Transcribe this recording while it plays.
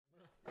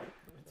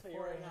tell you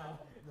right now.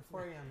 The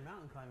 4 a.m.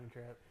 mountain climbing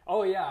trip.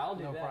 Oh yeah, I'll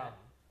do No that. problem.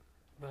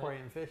 But 4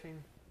 a.m.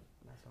 fishing.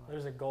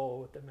 there's a goal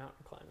with the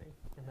mountain climbing.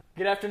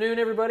 Good afternoon,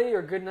 everybody,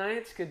 or good night.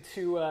 It's good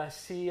to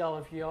see all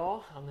of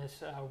y'all on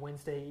this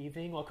Wednesday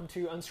evening. Welcome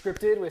to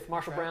Unscripted with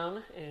Marshall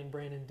Brown and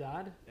Brandon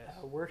Dodd. Yes.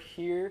 We're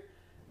here,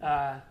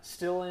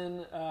 still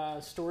in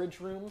storage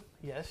room,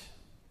 Yes.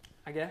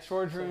 I guess.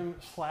 Storage room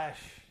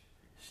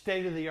 /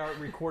 state-of-the-art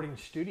recording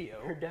studio.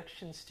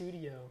 Production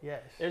studio.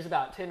 Yes. There's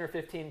about 10 or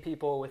 15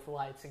 people with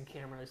lights and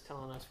cameras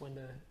telling us when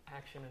to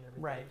action and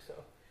everything. Right. So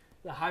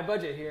the high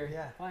budget here.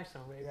 Yeah.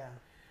 Flagstone, baby. Yeah.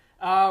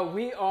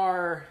 We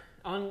are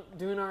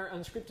doing our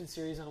Unscripted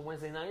series on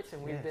Wednesday nights,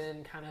 and we've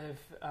been kind of,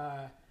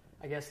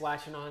 I guess,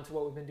 latching on to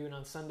what we've been doing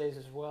on Sundays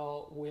as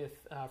well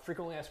with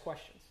frequently asked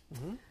questions.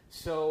 Mm-hmm.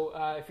 So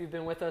if you've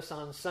been with us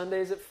on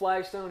Sundays at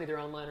Flagstone, either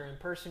online or in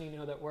person, you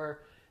know that we're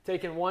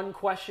taking one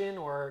question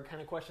or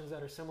kind of questions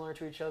that are similar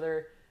to each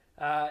other,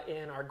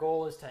 and our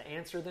goal is to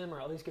answer them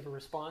or at least give a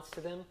response to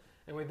them.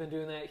 And we've been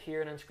doing that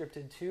here in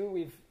Unscripted too.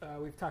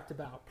 We've talked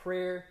about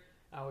prayer.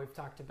 We've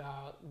talked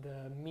about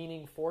the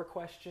meaning for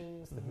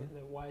questions, the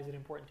why is it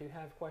important to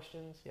have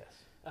questions.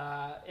 Yes.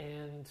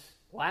 And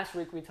last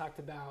week we talked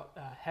about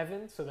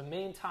heaven. So the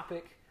main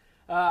topic,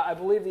 I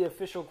believe the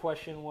official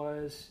question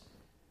was,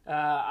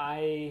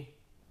 I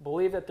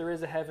believe that there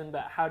is a heaven,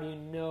 but how do you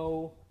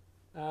know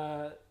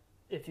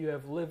if you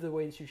have lived the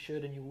way that you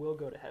should and you will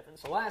go to heaven?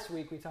 So last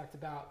week we talked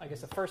about, I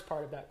guess, the first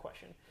part of that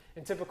question.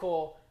 In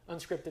typical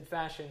Unscripted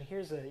fashion,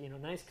 here's a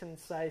nice,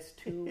 concise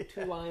two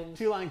lines.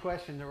 2-line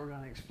question that we're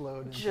going to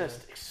explode into.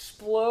 Just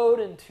explode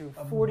into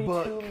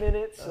 42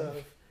 minutes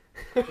of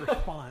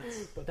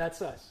response. But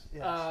that's us.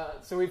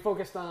 Yes. So we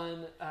focused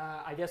on,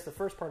 I guess, the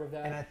first part of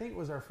that. And I think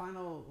was our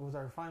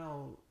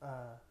final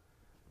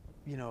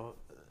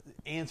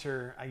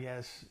answer, I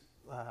guess,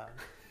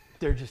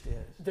 there just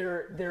is.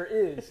 There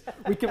is.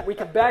 We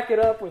can back it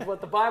up with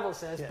what the Bible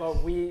says, Yes. but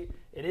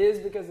it is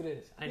because it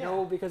is. I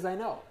know because I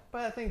know.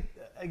 But I think,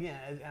 again,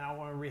 and I don't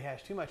want to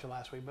rehash too much of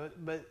last week,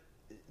 but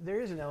there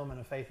is an element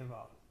of faith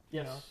involved.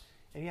 Yes. You know?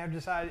 And you have to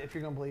decide if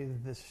you're going to believe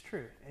that this is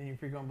true. And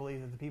if you're going to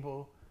believe that the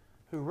people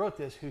who wrote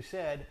this, who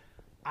said,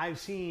 I've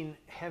seen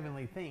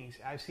heavenly things.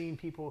 I've seen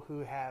people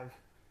who have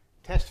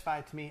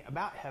testified to me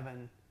about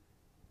heaven,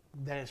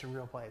 that it's a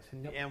real place.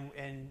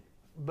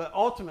 But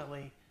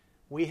ultimately,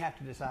 we have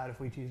to decide if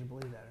we choose to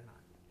believe that or not.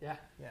 Yeah.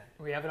 Yeah.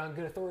 We have it on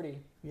good authority.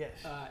 Yes.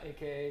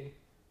 A.K.A.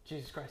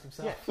 Jesus Christ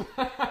himself.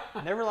 Yes.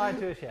 Never lied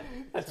to us yet.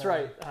 That's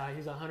right.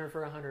 He's 100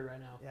 for 100 right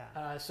now.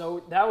 Yeah.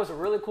 So that was a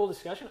really cool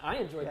discussion. I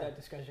enjoyed that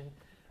discussion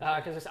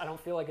because I don't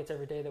feel like it's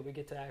every day that we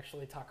get to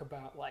actually talk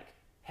about like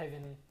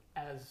heaven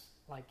as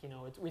like,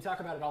 we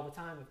talk about it all the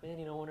time. With man,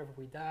 whenever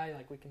we die,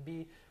 like we can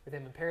be with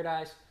him in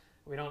paradise.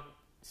 We don't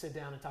sit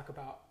down and talk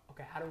about,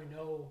 okay, how do we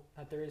know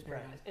that there is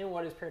paradise and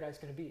what is paradise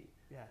going to be?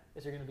 Yeah.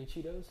 Is there going to be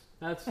Cheetos?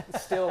 That's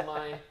still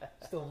my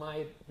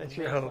That's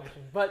your hope.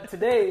 question. But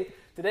today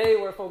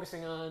we're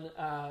focusing on,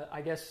 I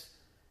guess,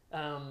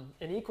 an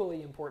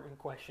equally important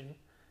question.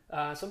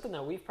 Something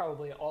that we've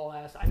probably all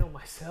asked. I know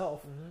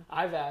myself. Mm-hmm.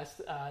 I've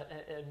asked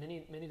at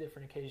many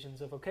different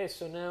occasions of, okay,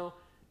 so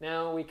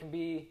now we can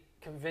be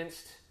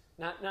convinced,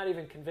 not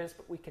even convinced,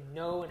 but we can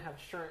know and have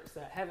assurance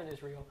that heaven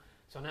is real.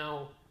 So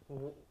now,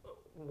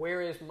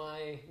 where is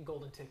my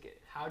golden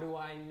ticket? How do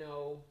I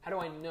know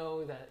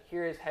that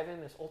here is heaven,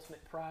 this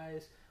ultimate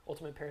prize,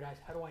 ultimate paradise?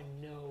 How do I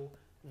know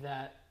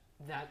that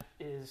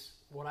is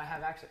what I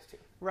have access to?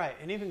 Right,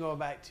 and even going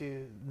back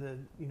to the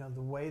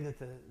way that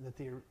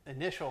the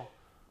initial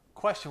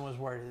question was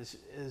worded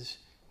is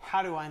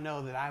how do I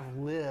know that I've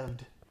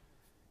lived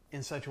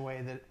in such a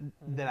way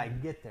that I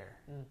get there?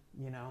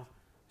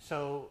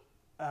 So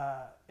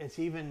it's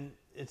even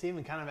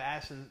kind of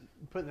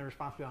putting the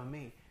responsibility on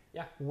me.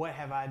 Yeah. What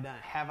have I done?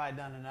 Have I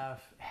done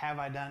enough? Have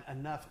I done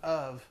enough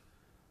of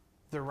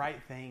the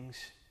right things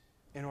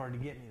in order to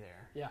get me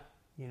there? Yeah.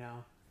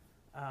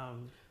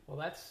 Well,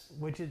 that's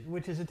which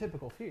is a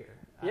typical fear.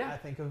 Yeah. I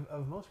think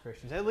of most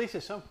Christians, at least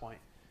at some point,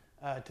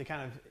 to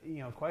kind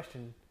of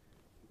question.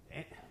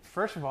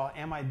 First of all,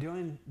 am I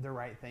doing the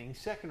right things?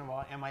 Second of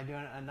all, am I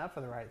doing enough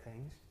of the right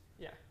things?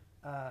 Yeah.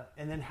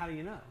 And then how do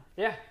you know?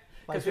 Yeah.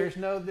 Like there's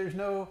not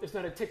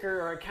a ticker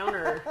or a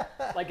counter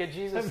like a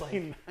Jesus. That'd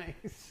be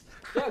nice.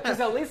 Yeah, because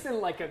at least in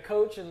like a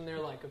coach, and they're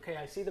like, okay,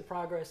 I see the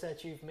progress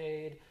that you've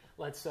made.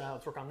 Let's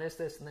work on this,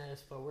 and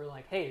this. But we're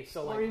like, hey,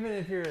 so like, or even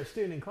if you're a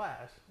student in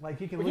class, like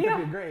you can look up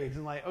your grades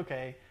and like,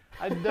 okay,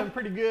 I've done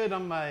pretty good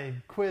on my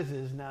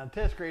quizzes. Now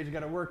test grades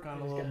got to work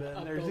on a little bit.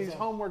 And there's these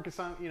homework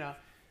assignments.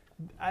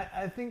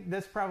 I think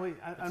that's probably,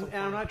 and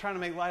I'm not trying to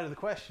make light of the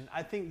question.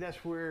 I think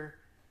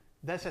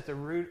that's at the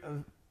root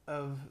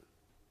of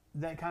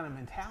that kind of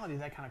mentality,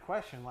 that kind of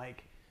question.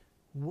 Like,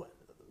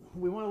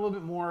 we want a little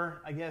bit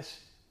more, I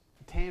guess,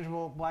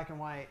 tangible, black and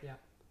white. Yeah.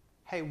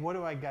 Hey, what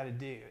do I got to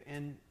do?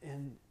 And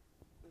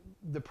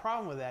the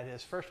problem with that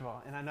is, first of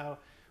all, and I know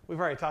we've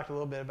already talked a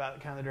little bit about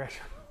kind of the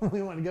direction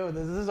we want to go with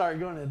this. This is already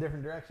going in a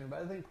different direction,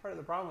 but I think part of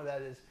the problem with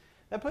that is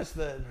that puts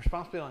the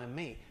responsibility on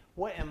me.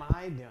 What am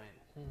I doing?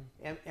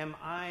 Am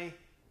I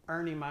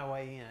earning my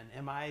way in?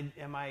 Am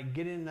I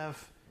getting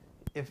enough?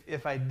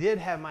 If I did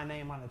have my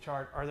name on the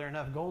chart, are there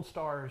enough gold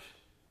stars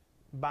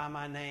by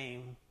my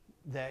name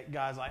that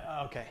God's like,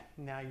 oh, okay,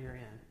 now you're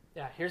in?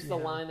 Yeah, here's the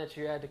line that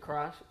you had to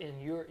cross,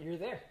 and you're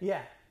there.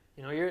 Yeah.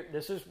 You know,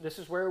 this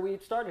is where we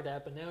started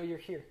at, but now you're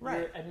here. Right.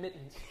 You're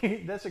admittance.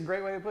 That's a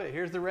great way to put it.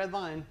 Here's the red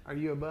line. Are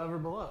you above or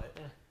below it?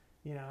 Yeah.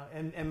 You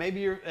know, and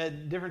maybe you're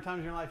at different times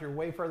in your life you're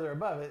way further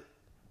above it,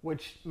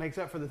 which makes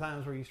up for the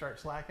times where you start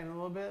slacking a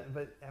little bit.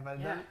 But have I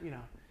done it? You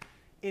know.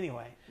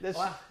 Anyway,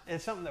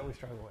 it's something that we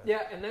struggle with.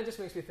 Yeah, and that just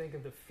makes me think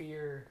of the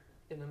fear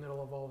in the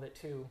middle of all of it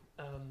too.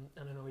 And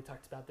I know we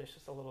talked about this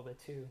just a little bit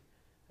too.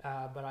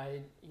 But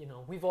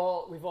we've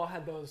all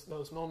had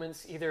those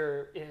moments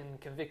either in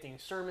convicting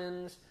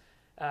sermons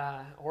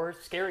or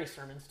scary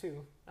sermons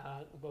too.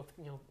 Both,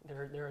 you know,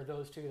 there are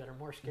those two that are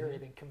more scary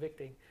than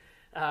convicting.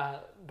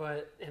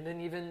 And then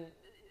even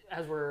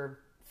as we're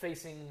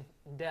facing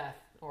death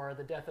or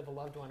the death of a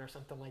loved one or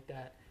something like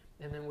that,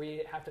 and then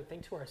we have to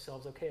think to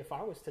ourselves, okay, if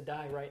I was to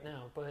die right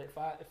now, but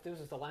if this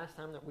was the last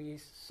time that we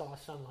saw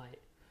sunlight,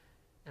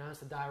 and I was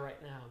to die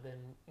right now, then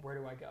where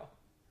do I go?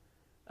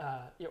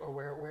 Or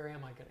where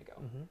am I going to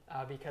go?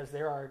 Because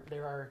there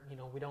are you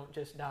know, we don't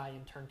just die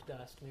and turn to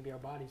dust. Maybe our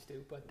bodies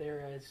do, but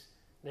there's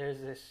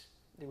this.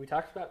 We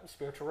talked about the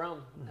spiritual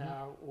realm.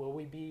 Will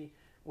we be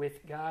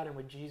with God and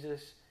with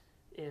Jesus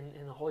in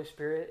the Holy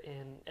Spirit,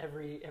 and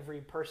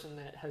every person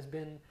that has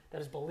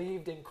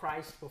believed in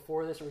Christ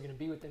before this? Are we going to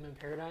be with them in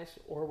paradise,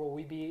 or will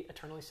we be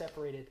eternally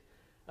separated?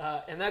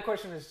 And that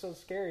question is so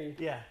scary.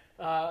 Yeah.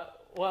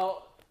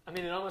 Well, I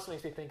mean, it almost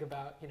makes me think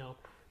about, you know,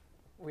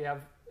 we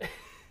have.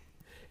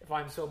 If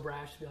I'm so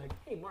brash to be like,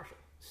 hey, Marshall,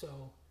 so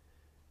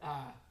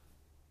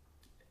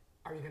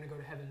are you going to go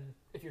to heaven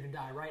if you're to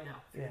die right now?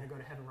 If you're going to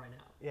go to heaven right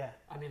now? Yeah.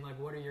 I mean, like,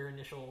 what are your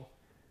initial...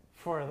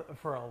 For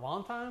a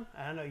long time,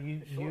 I know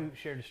you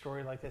shared a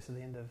story like this at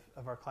the end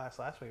of our class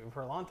last week.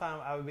 For a long time,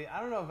 I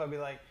don't know if I'd be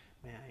like,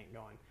 man, I ain't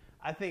going.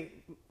 I think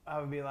I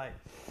would be like,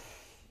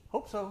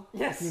 hope so.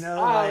 Yes. You know,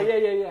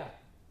 yeah.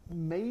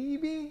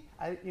 Maybe.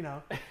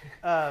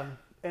 And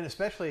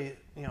especially,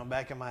 you know,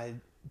 back in my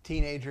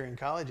teenager and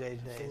college age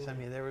days, I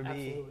mean, there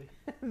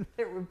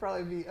would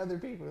probably be other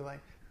people who are like,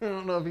 I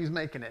don't know if he's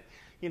making it.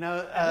 You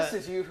know, this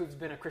is you who's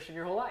been a Christian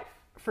your whole life.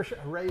 For sure,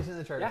 raised in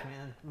the church,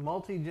 man.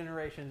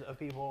 Multi-generations of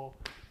people,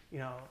 you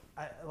know,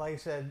 like I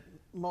said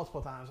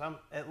multiple times,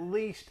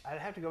 I'd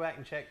have to go back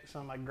and check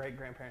some of my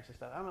great-grandparents and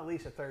stuff. I'm at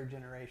least a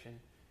third-generation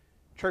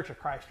Church of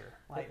Christer.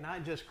 Like,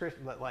 not just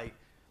Christian, but like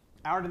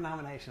our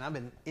denomination. I've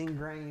been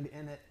ingrained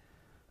in it.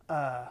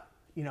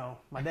 You know,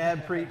 my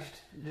dad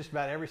preached just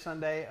about every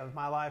Sunday of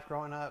my life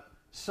growing up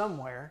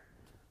somewhere.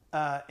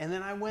 And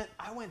then I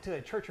went to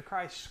a Church of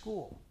Christ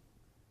school.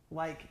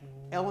 Like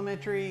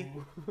elementary,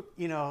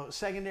 you know,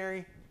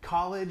 secondary,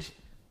 college,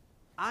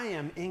 I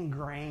am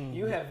ingrained.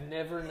 You have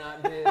never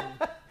not been.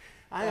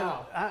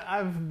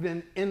 I've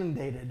been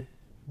inundated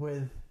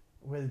with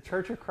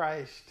Church of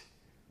Christ,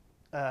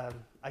 I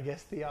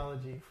guess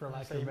theology, for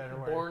lack of a better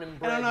word.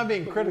 And I'm not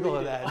being critical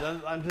of that.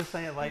 I'm just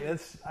saying, like,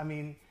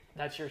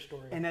 that's your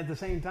story. And at the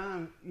same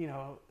time, you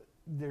know,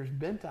 there's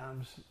been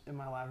times in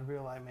my life where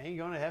people are like, man, you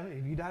going to heaven?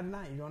 If you die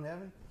tonight, you going to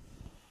heaven?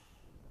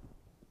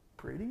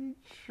 Pretty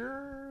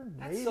sure.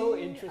 Maybe. That's so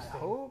interesting. I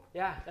hope.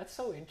 Yeah, that's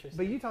so interesting.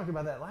 But you talked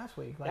about that last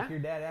week. Like your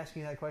dad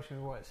asking you that question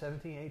when what,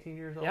 17, 18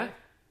 years old? Yeah.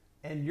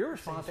 And your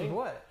response was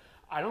what?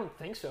 I don't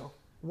think so.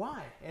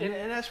 Why? And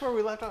that's where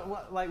we left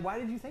off. Like, why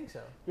did you think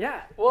so?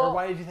 Yeah. Well, or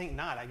why did you think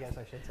not, I guess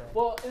I should say.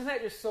 Well, isn't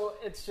that just so,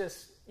 it's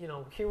just, you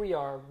know, here we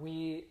are.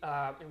 We've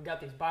got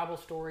these Bible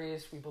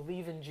stories. We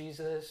believe in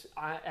Jesus.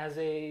 As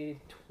a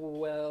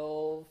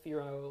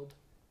 12-year-old,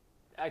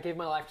 I gave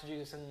my life to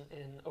Jesus in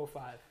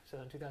 2005. So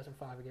in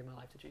 2005, I gave my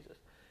life to Jesus.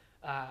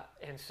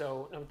 And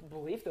so I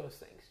believe those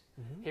things.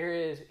 Mm-hmm.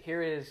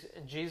 Here is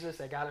Jesus,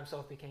 that God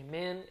himself became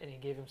man, and he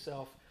gave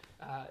himself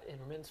in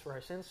remittance for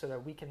our sins so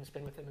that we can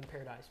spend with him in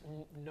paradise.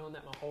 Known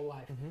that my whole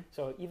life. Mm-hmm.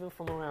 So even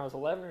from when I was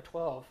 11 or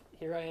 12,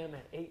 here I am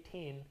at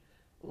 18,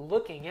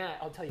 looking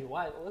at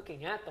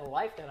the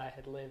life that I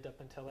had lived up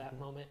until that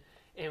moment,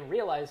 and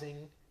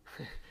realizing,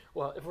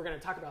 well, if we're going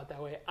to talk about it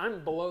that way,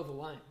 I'm below the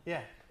line.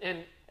 Yeah.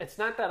 And it's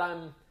not that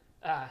I'm...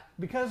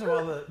 because of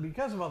all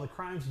the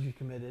crimes that you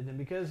committed, and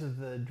because of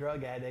the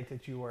drug addict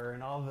that you were,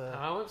 and all the...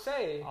 I won't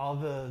say. All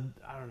the...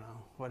 I don't know.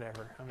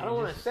 Whatever. I mean, I don't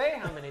want to say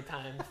how many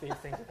times these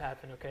things have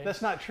happened, okay?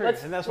 That's not true.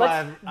 And that's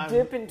why I'm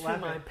dip into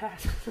laughing. my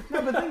past.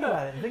 No, but think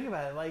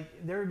about it.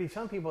 Like, there would be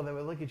some people that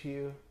would look at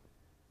you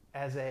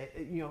as a...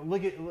 You know,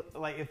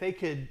 like, if they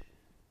could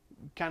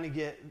kind of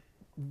get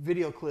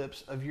video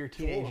clips of your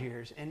teenage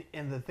years,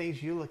 and the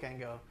things you look at and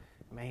go,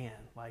 man,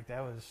 like,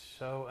 that was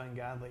so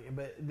ungodly.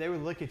 But they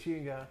would look at you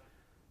and go,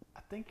 I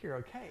think you're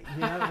okay.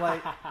 You know,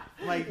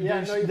 like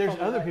yeah, there's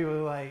other people who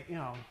are like, you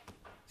know,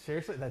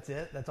 seriously, that's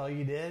it? That's all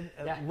you did?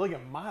 Yeah. Look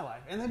at my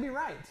life. And they'd be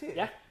right, too.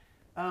 Yeah.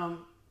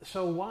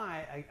 So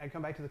why, I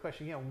come back to the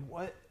question again,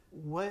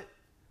 what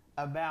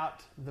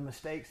about the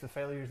mistakes, the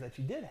failures that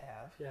you did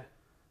have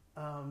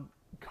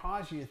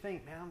caused you to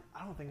think, man,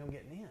 I don't think I'm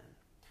getting in?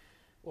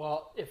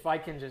 Well, if I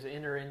can just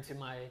enter into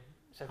my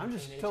 17, I'm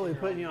just totally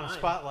putting you on a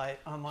spotlight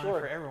online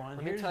for everyone.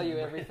 Let me tell you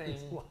everything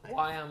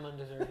why I'm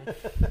undeserving.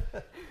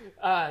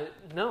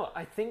 No,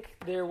 I think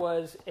there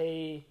was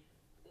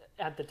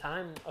at the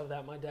time of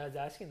that, my dad's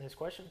asking these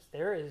questions,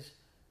 there is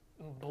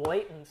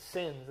blatant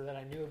sins that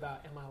I knew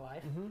about in my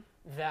life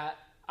that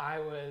I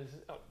was,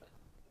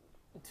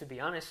 to be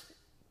honest,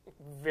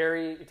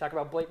 you talk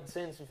about blatant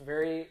sins,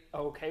 very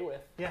okay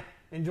with. Yeah,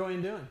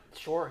 enjoying doing.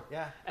 Sure.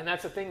 Yeah. And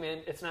that's the thing,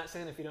 man. It's not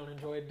sin if you don't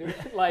enjoy doing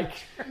it. Like,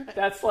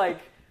 that's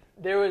like,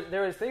 there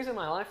was things in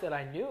my life that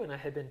I knew and I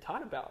had been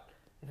taught about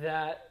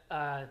that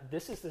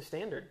this is the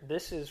standard.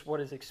 This is what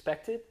is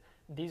expected.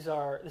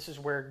 This is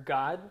where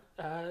God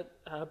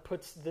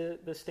puts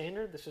the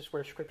standard. This is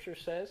where Scripture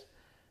says.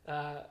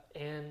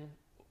 And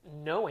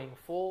knowing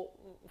full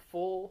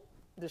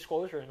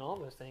disclosure in all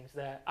those things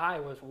that I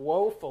was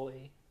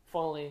woefully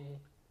falling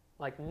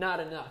like not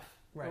enough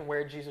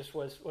where Jesus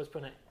was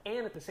putting it.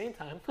 And at the same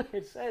time, like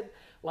I said,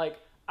 like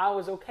I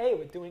was okay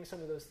with doing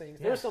some of those things.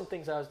 Yeah. There were some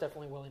things I was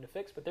definitely willing to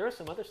fix, but there was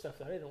some other stuff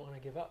that I didn't want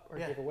to give up or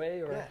give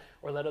away or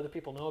let other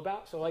people know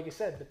about. So like you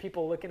said, the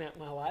people looking at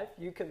my life,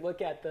 you could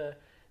look at the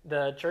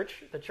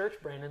church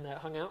Brandon that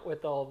hung out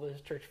with all of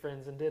his church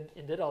friends and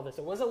did all this.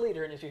 It was a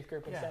leader in his youth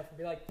group and stuff, and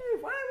be like,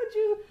 dude, why would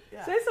you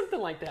say something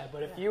like that?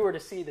 But if you were to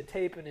see the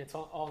tape in its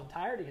all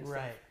entirety and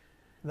stuff.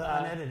 The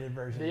unedited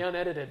version. The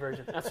unedited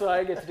version. That's what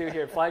I get to do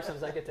here at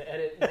Flagstones. I get to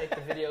edit and make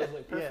the videos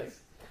look perfect. Yes.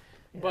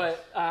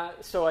 But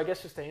so I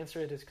guess just to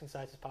answer it as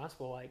concise as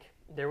possible, like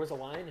there was a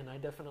line, and I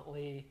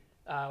definitely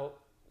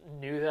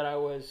knew that I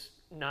was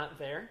not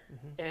there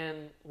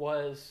and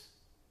was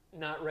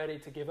not ready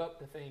to give up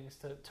the things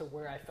to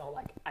where I felt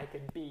like I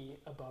could be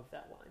above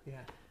that line.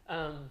 Yeah.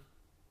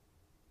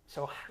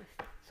 So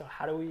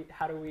how do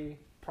we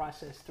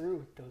process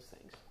through those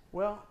things?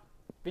 Well,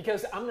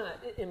 because I'm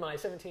not in my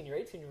 17 or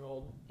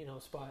 18-year-old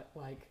spot.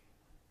 Like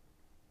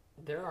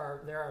there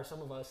are some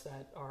of us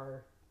that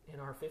are in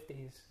our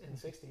 50s and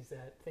 60s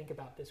that think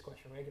about this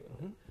question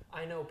regularly.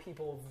 I know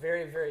people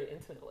very, very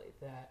intimately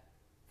that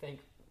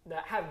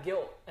have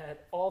guilt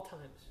at all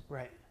times.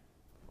 Right.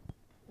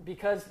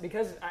 Because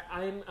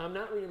I'm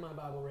not reading my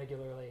Bible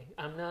regularly.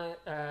 I'm not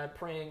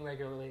praying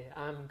regularly.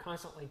 I'm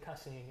constantly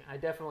cussing. I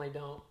definitely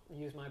don't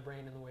use my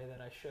brain in the way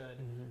that I should,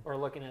 or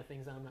looking at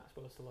things I'm not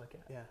supposed to look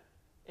at. Yeah.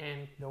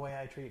 And the way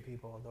I treat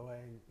people,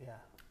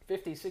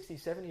 50, 60,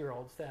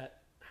 70-year-olds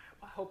that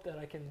I hope that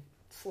I can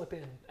slip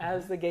in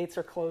as the gates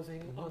are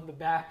closing on the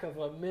back of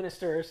a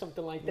minister or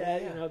something like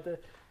that,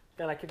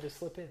 that I can just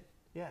slip in.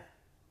 Yeah.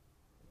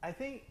 I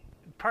think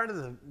part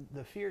of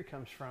the fear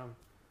comes from,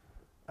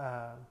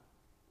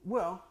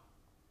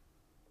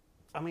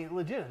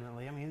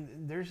 legitimately,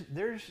 there's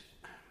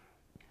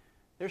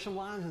some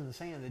lines in the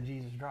sand that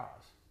Jesus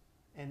draws.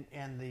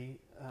 And the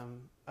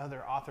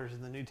other authors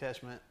in the New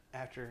Testament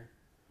after,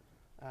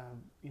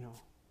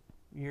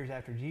 years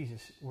after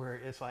Jesus, where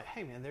it's like,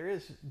 hey man, there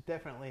is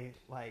definitely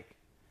like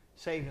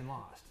saved and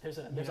lost. There's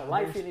a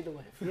life you need to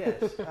live.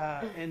 Yes,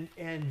 and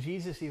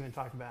Jesus even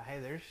talked about, hey,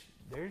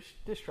 there's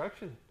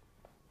destruction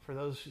for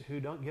those who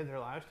don't give their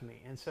lives to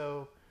me, and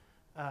so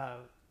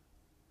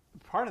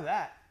part of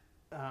that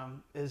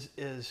is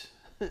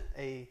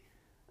a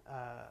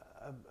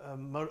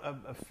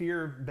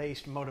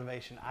fear-based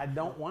motivation. I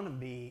don't want to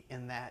be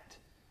in that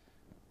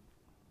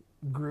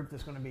group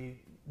that's going to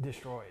be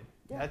destroyed.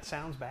 Yeah. That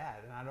sounds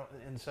bad,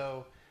 and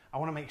so I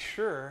want to make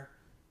sure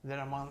that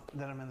I'm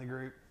in the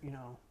group.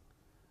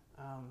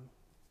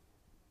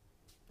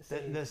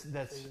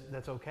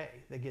 That's okay.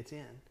 That gets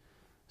in.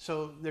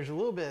 So there's a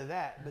little bit of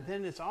that, but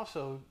then it's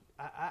also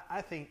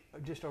I think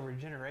just over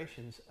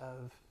generations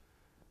of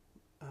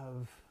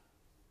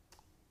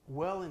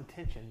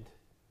well-intentioned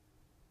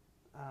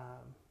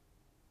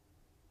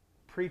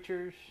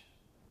preachers,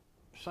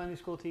 Sunday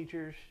school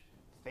teachers,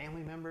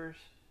 family members,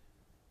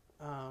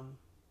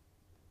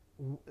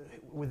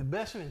 with the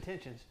best of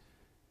intentions,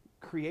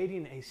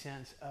 creating a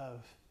sense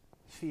of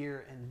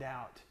fear and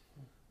doubt,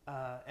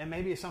 and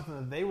maybe it's something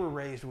that they were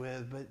raised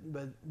with,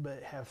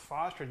 but have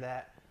fostered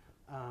that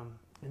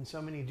in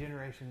so many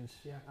generations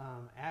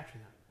after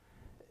them.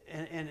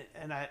 And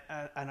I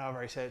know I've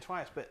already said it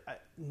twice, but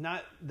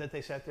not that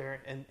they sat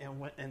there and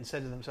went and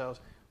said to themselves,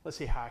 let's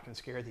see how I can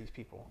scare these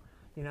people.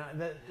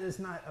 That it's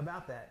not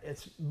about that.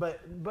 It's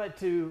but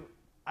to,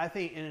 I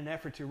think, in an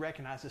effort to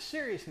recognize the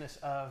seriousness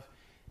of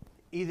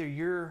either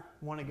you're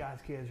one of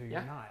God's kids or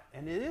you're not,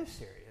 and it is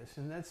serious,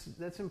 and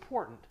that's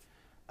important.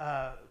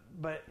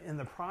 But in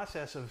the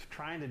process of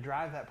trying to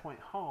drive that point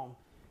home,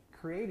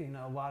 creating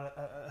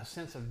a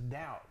sense of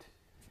doubt.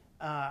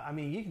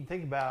 You can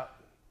think about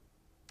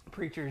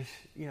preachers.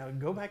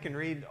 Go back and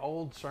read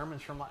old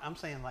sermons from I'm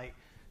saying like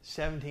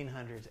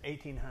 1700s,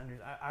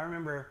 1800s. I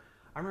remember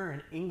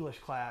in English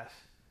class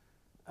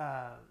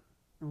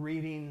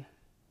reading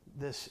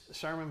this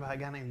sermon by a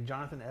guy named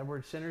Jonathan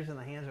Edwards, "Sinners in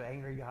the Hands of an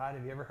Angry God."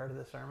 Have you ever heard of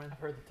this sermon? I've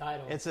heard the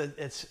title.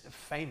 It's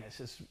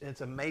famous.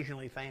 It's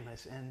amazingly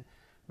famous. And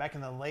back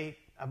in the late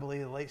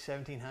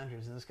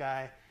 1700s, and this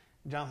guy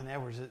Jonathan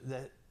Edwards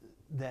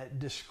that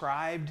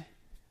described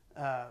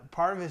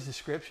part of his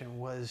description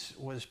was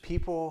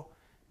people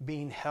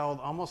being held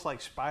almost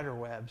like spider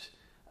webs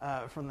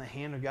from the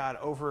hand of God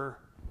over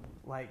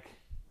like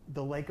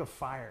the lake of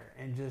fire,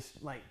 and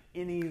just like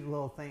any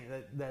little thing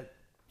that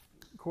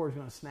cord's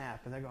going to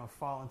snap and they're going to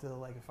fall into the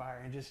lake of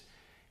fire, and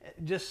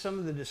just some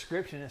of the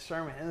description in his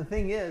sermon. And the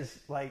thing is,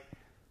 like,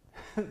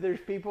 there's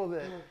people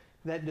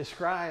that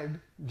described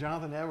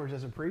Jonathan Edwards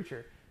as a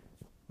preacher,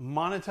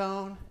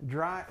 monotone,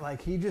 dry,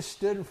 like he just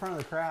stood in front of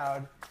the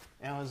crowd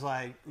and was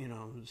like, you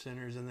know,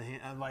 sinners in the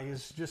hand, like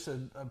it's just a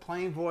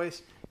plain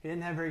voice. He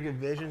didn't have very good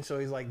vision, so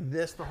he's like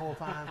this the whole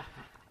time.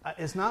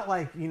 It's not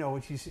like, you know,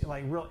 what you see,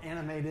 like real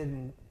animated,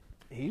 and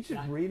he's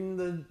just reading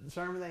the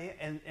sermon.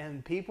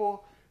 And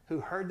people who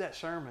heard that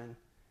sermon,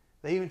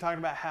 they even talked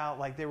about how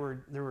like there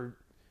were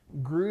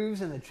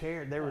grooves in the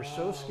chair. They were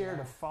so scared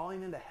of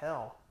falling into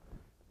hell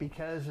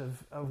because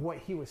of what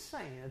he was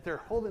saying, that they're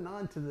holding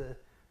on to the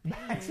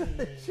backs of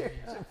the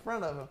chairs in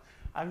front of them.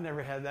 I've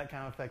never had that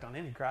kind of effect on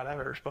any crowd I've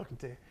ever spoken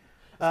to.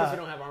 Because we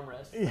don't have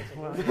armrests. Yeah,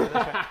 well, yeah,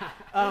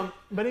 that's right.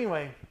 But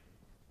anyway,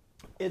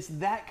 it's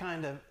that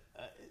kind of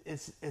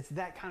it's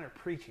that kind of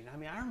preaching. I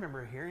mean, I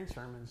remember hearing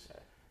sermons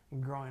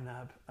growing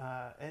up,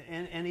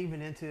 and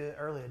even into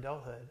early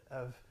adulthood,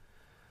 of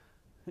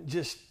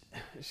just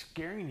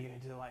scaring you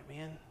into like,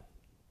 man,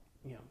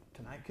 you know,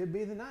 tonight could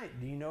be the night.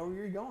 Do you know where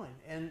you're going?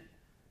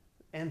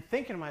 And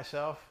thinking to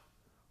myself,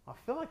 I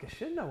feel like I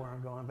should know where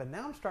I'm going, but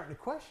now I'm starting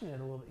to question it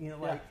a little bit. You know,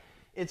 like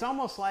it's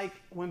almost like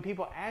when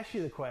people ask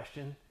you the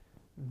question,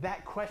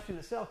 that question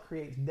itself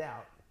creates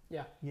doubt.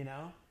 Yeah. You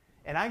know?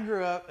 And I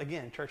grew up,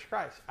 again, Church of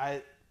Christ.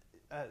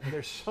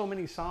 There's so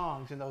many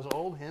songs in those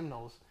old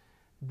hymnals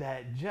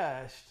that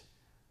just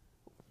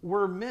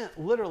were meant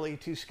literally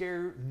to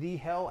scare the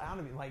hell out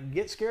of you. Like,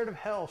 get scared of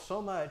hell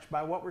so much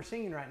by what we're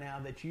singing right now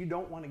that you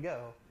don't want to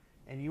go.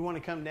 And you want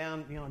to come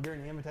down, you know,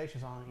 during the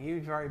invitation song.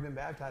 You've already been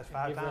baptized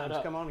 5 times.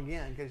 Come on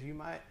again, because you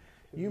might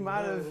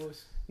have,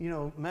 you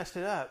know, messed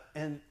it up.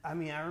 And I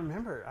mean, I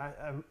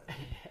remember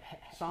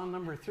song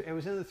number 3. It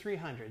was in the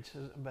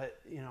 300s, but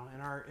you know,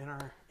 in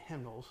our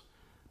hymnals.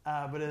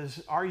 But it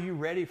was, "Are you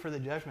ready for the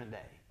judgment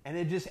day?" And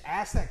it just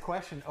asked that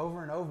question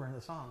over and over in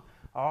the song.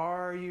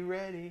 Are you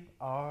ready?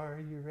 Are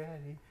you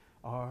ready?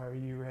 Are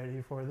you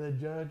ready for the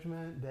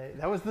judgment day?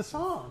 That was the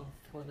song.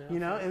 You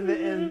know,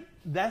 and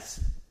that's.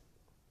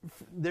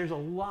 There's a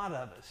lot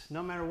of us,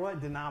 no matter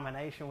what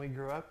denomination we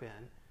grew up in,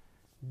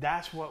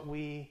 that's what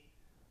we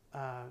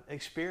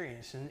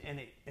experience, and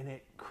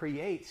it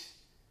creates,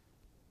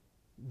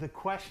 the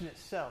question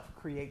itself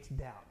creates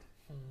doubt.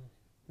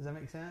 Does that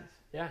make sense?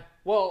 Yeah.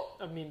 Well,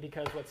 I mean,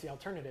 because what's the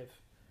alternative?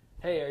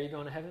 Hey, are you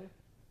going to heaven?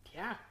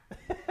 Yeah.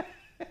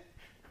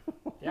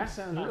 Yeah.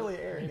 Sounds really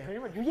arrogant. Pretty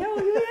much.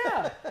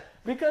 Yeah.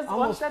 Because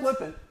almost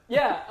flippant.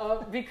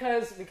 Yeah,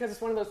 because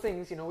it's one of those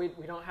things. You know, we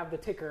don't have the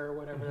ticker or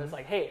whatever. That's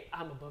like, hey,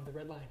 I'm above the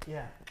red line.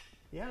 Yeah,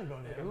 I'm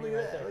going to heaven. Look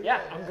at that.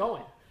 Yeah, I'm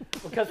going.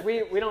 Because we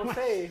don't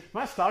say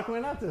my stock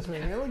went up this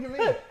week. Look at me.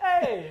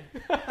 Hey,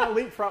 I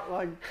leapfrogged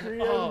like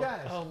 3 other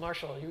guys. Oh,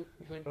 Marshall, you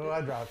went. Oh,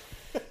 I dropped.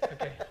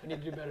 Okay, we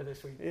need to do better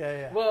this week.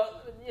 Yeah.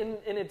 Well, and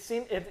it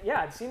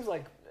seems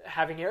like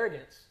having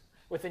arrogance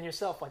within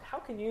yourself. Like, how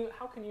can you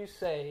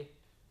say,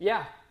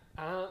 yeah,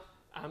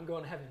 I'm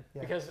going to heaven?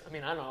 Yeah. Because, I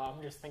mean, I don't know.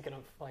 I'm just thinking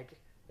of, like,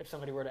 if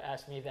somebody were to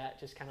ask me that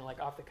just kind of, like,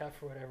 off the cuff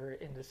or whatever,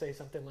 and to say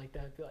something like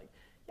that, I'd be like,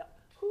 yeah,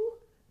 who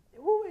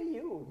are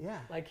you? Yeah.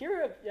 Like,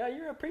 you're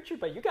a preacher,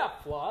 but you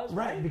got flaws,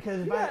 right?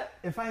 Because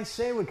if I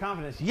say with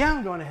confidence, yeah,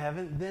 I'm going to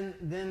heaven,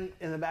 then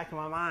in the back of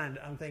my mind,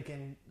 I'm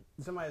thinking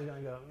somebody's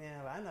going to go,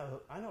 yeah, but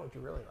I know what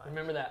you really like.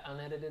 Remember that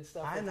unedited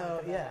stuff? I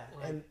know, yeah.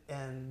 Like,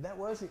 and that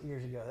wasn't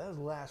years ago. That was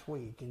last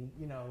week. And,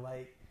 you know,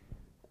 like,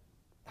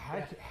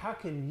 how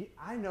can you,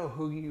 I know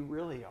who you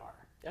really are.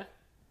 Yeah.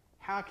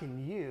 How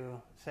can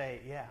you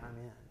say, yeah, I'm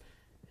in?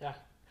 Yeah.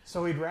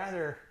 So we'd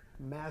rather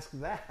mask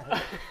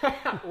that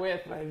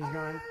with by just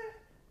going,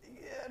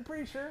 yeah,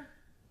 pretty sure.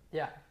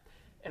 Yeah.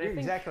 And you're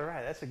exactly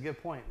right. That's a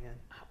good point, man.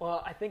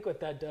 Well, I think what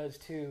that does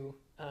too,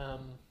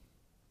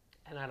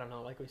 and I don't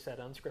know, like we said,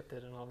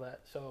 unscripted and all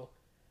that. So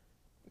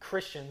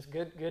Christians,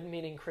 good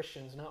meaning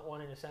Christians, not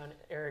wanting to sound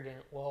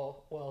arrogant,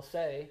 will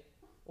say,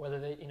 whether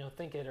they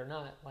think it or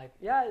not, like,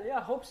 yeah,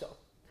 I hope so,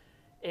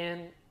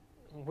 and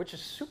which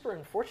is super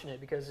unfortunate,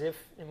 because this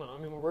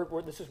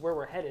is where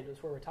we're headed.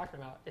 Is where we're talking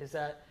about, is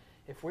that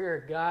if we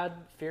are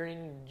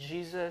God-fearing,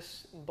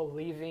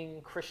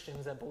 Jesus-believing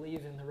Christians that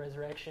believe in the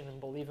resurrection and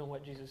believe in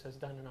what Jesus has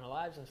done in our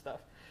lives and stuff,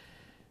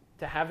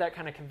 to have that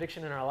kind of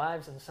conviction in our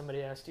lives, and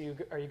somebody asks you,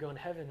 are you going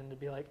to heaven? And to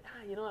be like,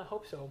 I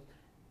hope so.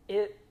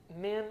 It's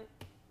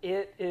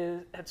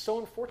so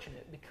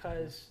unfortunate,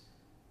 because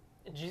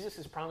Jesus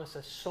has promised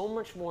us so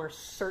much more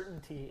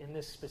certainty in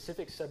this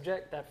specific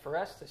subject, that for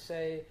us to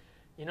say,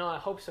 I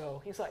hope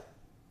so, he's like,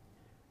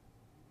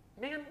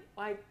 man,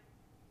 like,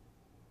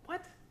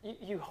 what?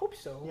 You hope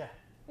so? Yeah.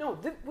 No,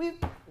 we've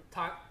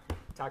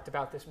talked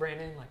about this,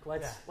 Brandon. Like,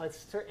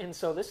 let's, and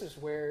so this is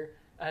where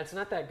it's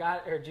not that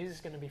God or Jesus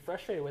is going to be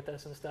frustrated with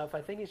us and stuff.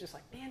 I think he's just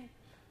like, man,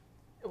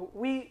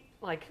 we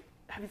like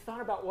have you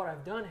thought about what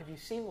I've done? Have you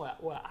seen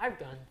what I've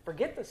done?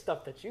 Forget the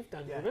stuff that you've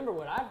done. Yeah. Remember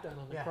what I've done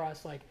on the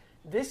cross. Like,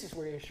 this is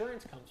where your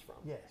assurance comes from.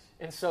 Yes.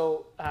 And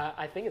so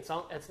I think it's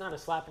not a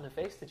slap in the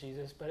face to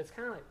Jesus, but it's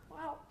kind of like,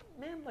 wow,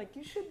 man, like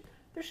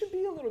there should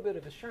be a little bit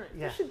of assurance.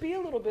 Yeah. There should be a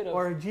little bit of...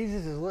 Or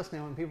Jesus is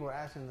listening when people are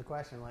asking the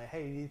question, like,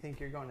 hey, do you think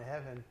you're going to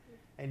heaven?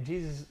 And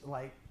Jesus,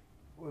 like,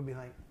 would be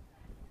like,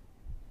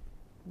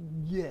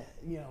 yeah,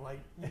 like,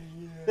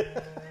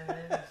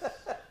 yes.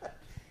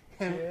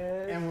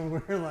 And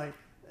when we're like,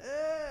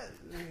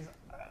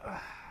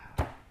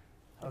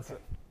 okay.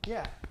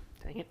 Yeah.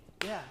 Dang it.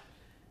 Yeah.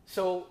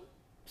 So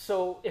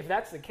if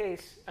that's the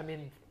case, I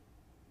mean,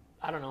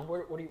 I don't know.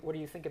 What do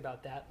you think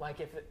about that? Like,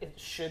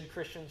 should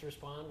Christians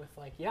respond with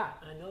like, yeah,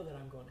 I know that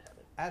I'm going to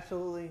heaven?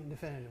 Absolutely,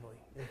 definitively.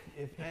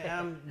 And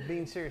I'm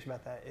being serious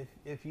about that.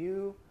 If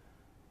you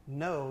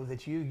know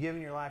that you've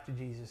given your life to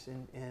Jesus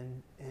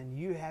and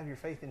you have your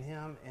faith in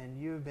Him and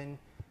you've been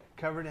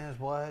covered in His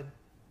blood,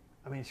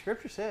 I mean,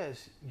 Scripture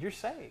says you're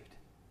saved,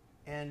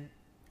 and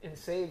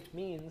saved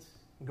means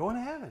going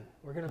to heaven.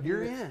 We're going to be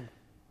you're in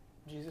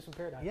Jesus in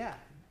paradise. Yeah,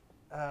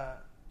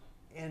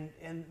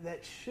 and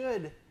that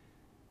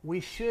we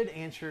should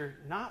answer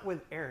not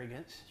with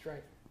arrogance. That's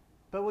right.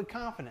 But with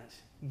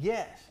confidence.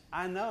 Yes,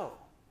 I know,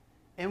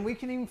 and we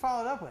can even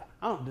follow it up with,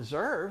 I don't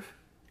deserve.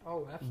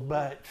 Oh, absolutely.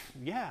 But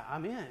yeah,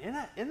 I'm in.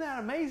 Isn't that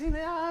amazing?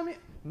 Yeah, I'm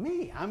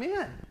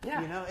in.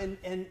 Yeah.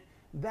 And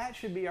that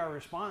should be our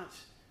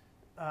response.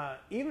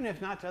 Even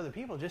if not to other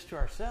people, just to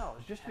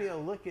ourselves, just to be able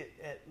to look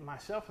at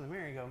myself in the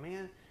mirror and go,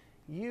 man,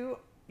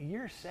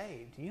 you're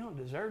saved. You don't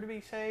deserve to be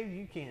saved.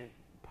 You can't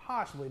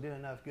possibly do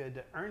enough good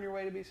to earn your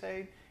way to be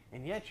saved,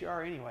 and yet you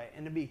are anyway.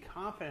 And to be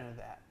confident of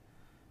that.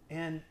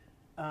 And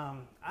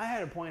I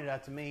had it pointed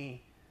out to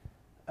me.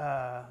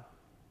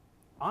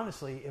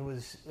 Honestly, it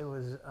was.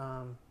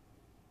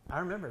 I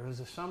remember it was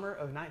the summer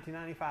of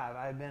 1995.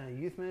 I had been a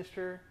youth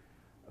minister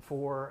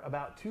for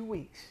about 2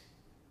 weeks,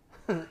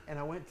 and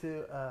I went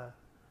to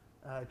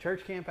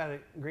church camp out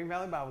at Green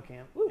Valley Bible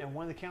Camp. Woo. And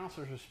one of the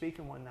counselors was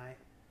speaking one night,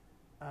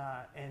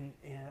 and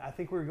I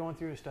think we were going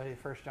through a study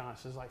of 1 John.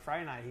 So it was like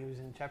Friday night. He was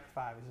in chapter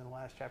 5. He's in the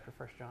last chapter of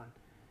 1 John,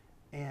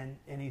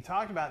 and he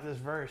talked about this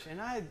verse.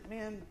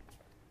 And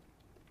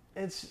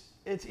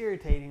it's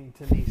irritating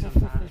to me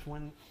sometimes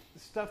when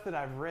stuff that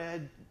I've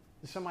read,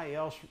 somebody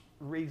else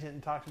reads it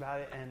and talks about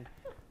it, and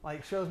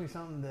like shows me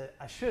something that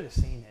I should have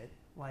seen it.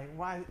 Like,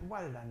 why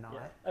did I not?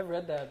 Yeah, I've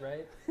read that,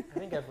 right? I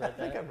think I've read that.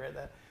 I think I've read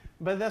that.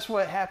 But that's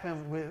what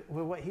happened with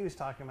what he was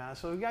talking about.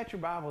 So if you got your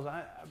Bibles,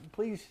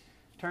 please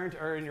turn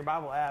to, or in your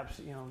Bible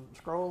apps,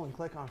 scroll and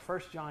click on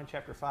 1 John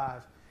chapter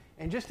 5.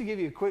 And just to give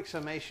you a quick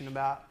summation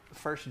about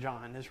 1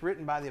 John, it's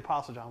written by the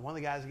Apostle John, one of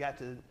the guys who got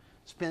to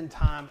spend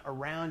time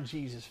around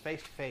Jesus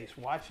face to face,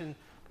 watching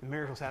the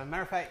miracles happen.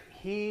 Matter of fact,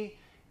 he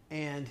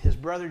and his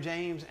brother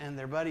James and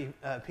their buddy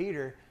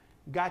Peter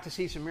got to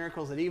see some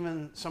miracles that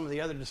even some of the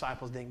other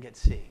disciples didn't get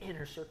to see.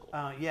 Inner circle.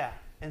 Yeah.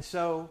 And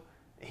so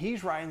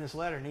he's writing this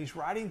letter, and he's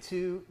writing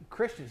to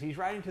Christians. He's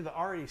writing to the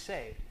already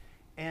saved.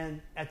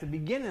 And at the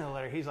beginning of the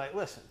letter, he's like,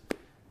 listen,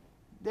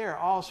 there are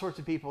all sorts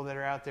of people that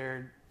are out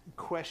there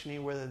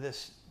questioning whether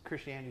this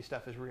Christianity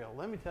stuff is real.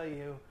 Let me tell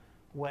you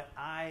what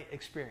I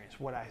experienced,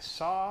 what I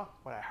saw,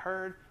 what I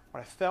heard, what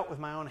I felt with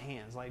my own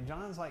hands. Like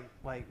John's like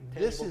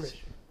this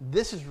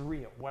is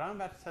real. What I'm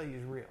about to tell you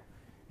is real.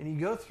 And you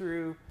go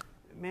through,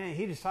 man,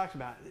 he just talks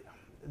about it.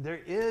 There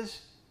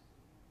is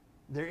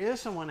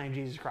someone named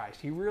Jesus Christ.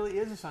 He really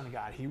is the Son of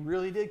God. He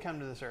really did come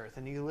to this earth,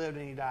 and he lived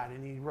and he died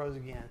and he rose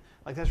again.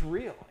 Like, that's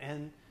real.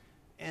 And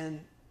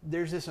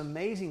there's this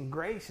amazing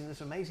grace and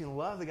this amazing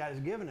love that God has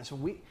given us.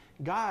 And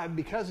God,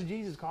 because of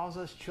Jesus, calls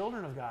us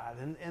children of God,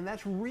 and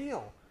that's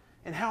real.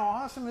 And how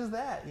awesome is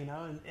that,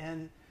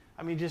 And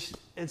I mean, just,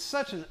 it's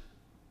such an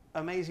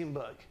amazing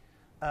book.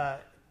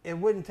 It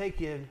wouldn't take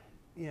you,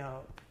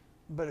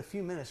 but a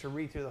few minutes to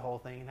read through the whole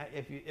thing.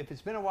 If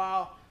it's been a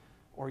while,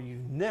 or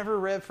you've never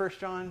read 1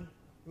 John,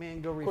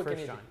 man, go read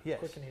 1 John. Yes.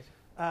 Quick and easy.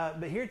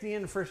 But here at the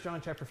end of 1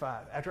 John chapter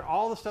 5, after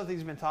all the stuff that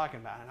he's been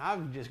talking about, and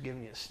I've just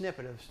given you a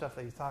snippet of stuff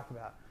that he's talked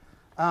about,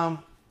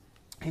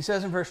 he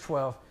says in verse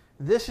 12,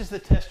 this is the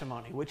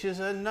testimony, which is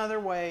another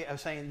way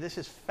of saying this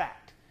is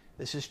fact.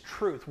 This is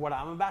truth. What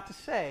I'm about to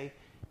say,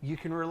 you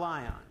can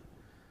rely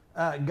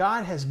on.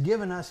 God has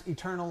given us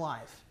eternal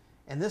life,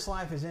 and this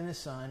life is in His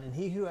Son, and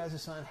he who has the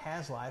Son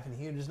has life, and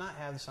he who does not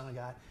have the Son of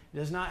God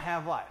does not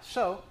have life.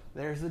 So,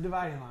 there's the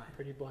dividing line.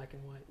 Pretty black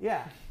and white.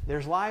 Yeah.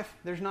 There's life,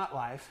 there's not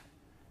life.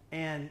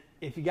 And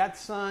if you got the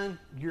Son,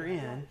 you're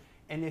in.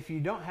 And if you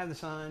don't have the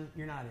Son,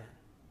 you're not in.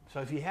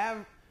 So if you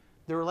have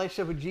the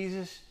relationship with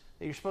Jesus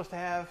that you're supposed to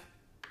have,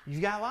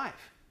 you've got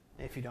life.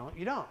 If you don't,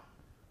 you don't.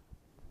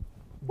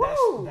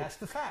 That's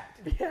the fact.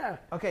 Yeah.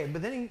 Okay,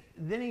 but then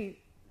he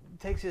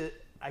takes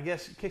it, I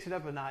guess, kicks it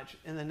up a notch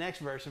in the next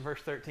verse, in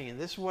verse 13.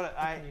 This is what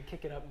Can you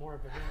kick it up more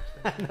of a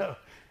notch? I know.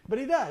 But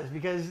he does,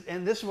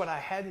 and this is what I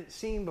hadn't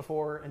seen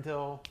before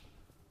until,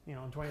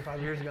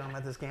 25 years ago I'm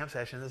at this camp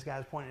session. This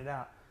guy's pointed it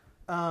out.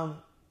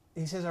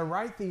 He says, I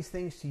write these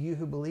things to you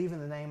who believe in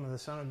the name of the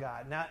Son of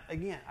God. Now,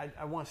 again,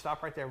 I want to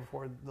stop right there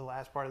before the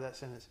last part of that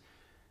sentence.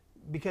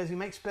 because he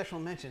makes special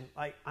mention.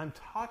 Like, I'm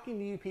talking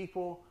to you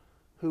people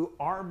who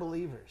are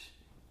believers.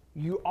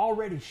 You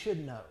already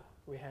should know.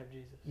 We have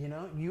Jesus. You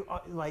know, you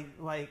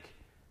like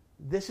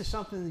this is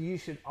something that you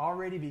should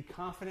already be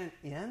confident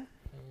in,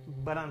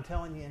 but I'm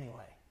telling you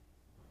anyway.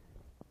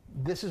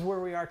 This is where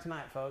we are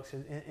tonight, folks,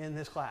 in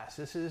this class.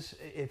 This is,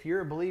 if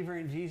you're a believer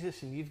in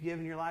Jesus and you've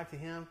given your life to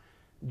him,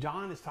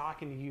 John is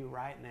talking to you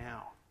right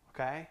now,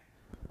 okay?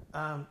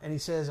 And he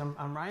says,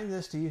 I'm writing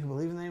this to you who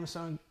believe in the name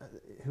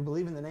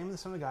of the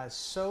Son of God,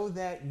 so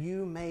that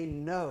you may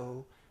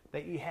know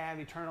that you have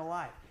eternal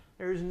life.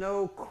 There's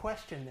no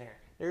question there.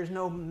 There's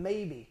no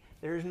maybe.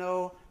 There's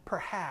no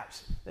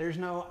perhaps. There's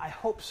no I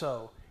hope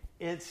so.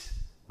 It's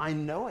I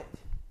know it.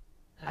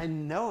 I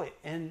know it.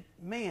 And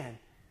man,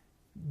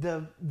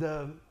 the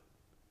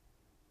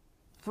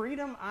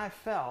freedom I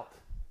felt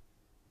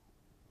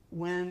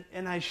when,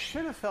 and I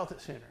should have felt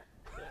it sooner,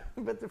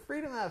 but the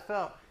freedom that I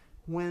felt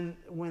when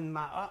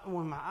my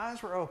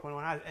eyes were open,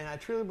 and I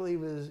truly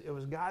believe it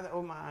was God that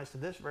opened my eyes to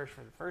this verse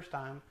for the first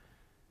time,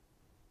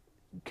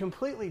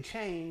 completely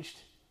changed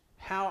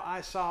how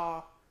I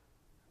saw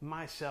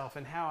myself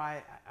and how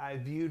I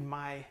viewed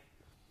my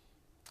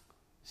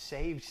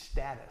saved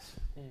status.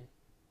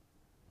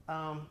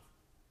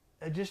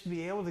 Just to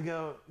be able to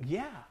go,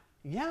 yeah,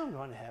 I'm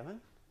going to heaven.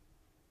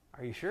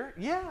 Are you sure?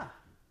 Yeah.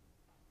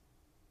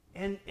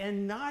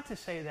 And not to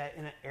say that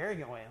in an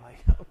arrogant way, like,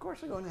 of course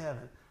I'm going to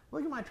heaven.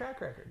 Look at my track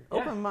record. Yeah.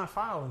 Open my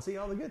file and see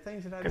all the good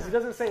things that I've done. Because he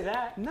doesn't say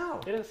that. No.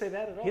 He doesn't say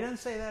that at all. He doesn't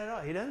say that at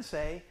all. He doesn't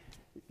say,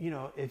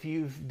 if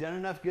you've done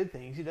enough good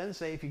things. He doesn't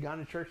say if you've gone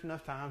to church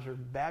enough times or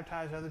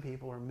baptized other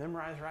people or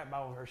memorized the right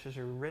Bible verses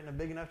or written a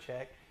big enough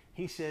check.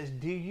 He says,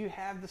 do you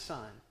have the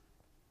Son?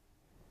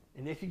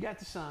 And if you got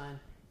the Son,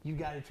 you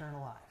got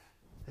eternal life.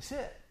 That's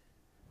it.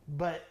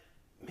 But,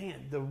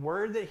 man, the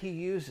word that he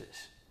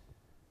uses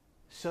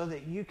so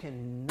that you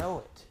can know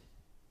it,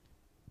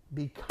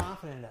 be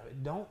confident of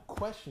it, don't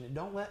question it,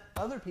 don't let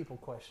other people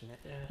question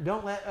it,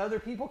 don't let other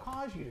people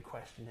cause you to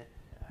question it.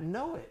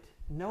 Know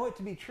it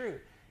to be true.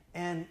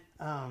 And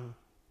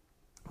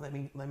let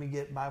me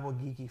get Bible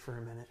geeky for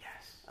a minute.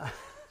 Yes.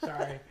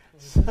 Sorry.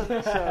 So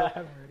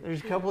there's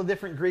a couple of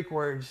different Greek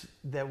words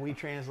that we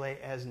translate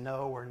as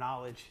know or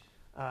knowledge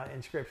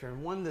in Scripture,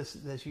 and one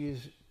that's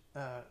used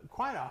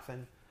quite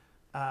often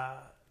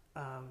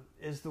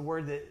is the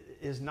word that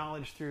is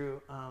knowledge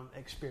through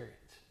experience.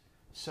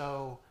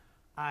 So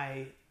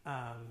I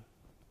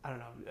don't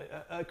know.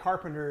 A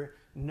carpenter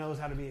knows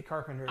how to be a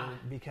carpenter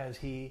because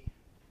he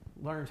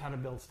learns how to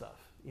build stuff,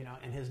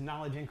 and his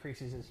knowledge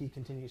increases as he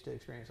continues to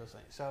experience those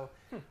things. So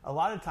a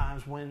lot of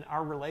times when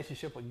our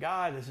relationship with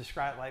God is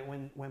described, like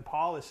when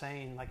Paul is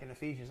saying, like in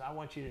Ephesians, I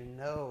want you to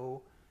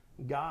know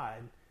God,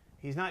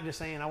 he's not just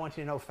saying, I want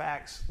you to know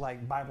facts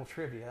like Bible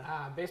trivia.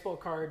 Baseball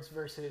cards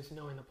versus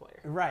knowing the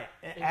player. Right.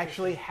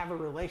 Actually have a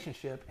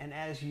relationship, and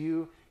as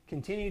you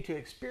continue to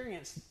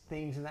experience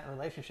things in that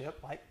relationship,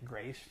 like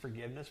grace,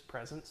 forgiveness,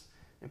 presence,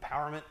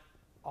 empowerment,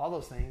 all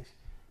those things,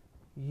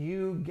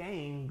 you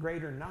gain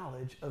greater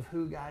knowledge of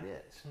who God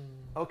is.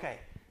 Okay,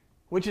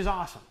 which is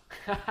awesome.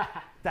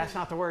 That's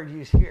not the word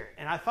used here.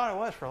 And I thought it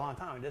was for a long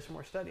time. I did some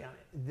more study on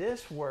it.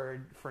 This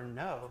word for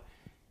know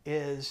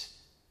is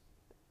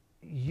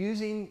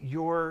using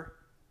your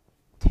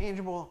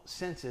tangible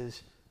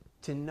senses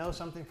to know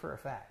something for a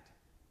fact.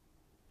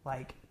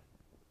 Like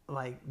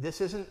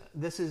this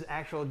is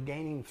actual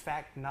gaining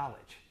fact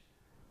knowledge.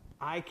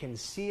 I can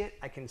see it,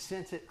 I can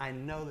sense it, I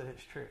know that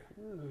it's true.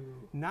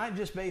 Not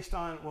just based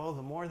on, well,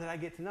 the more that I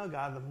get to know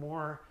God, the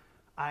more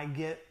I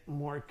get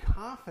more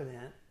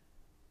confident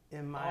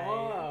in my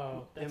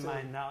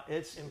knowledge.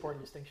 It's an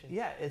important distinction.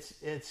 Yeah, it's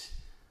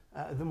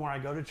the more I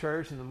go to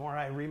church and the more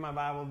I read my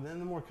Bible, then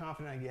the more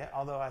confident I get,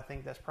 although I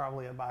think that's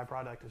probably a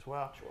byproduct as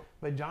well. Sure.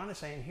 But John is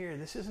saying here,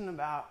 this isn't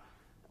about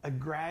a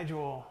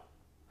gradual,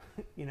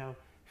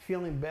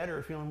 feeling better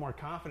or feeling more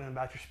confident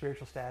about your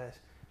spiritual status.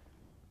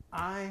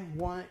 I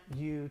want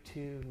you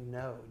to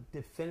know,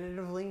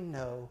 definitively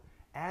know,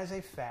 as a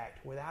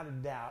fact, without a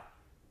doubt,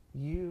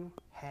 you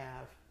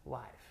have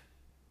life.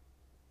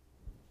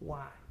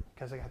 Why?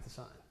 Because I got the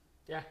Son.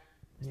 Yeah,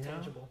 it's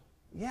tangible.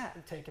 Yeah.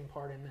 Taking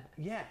part in that.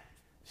 Yeah.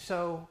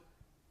 So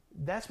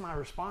that's my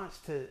response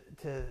to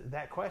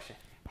that question.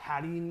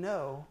 How do you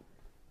know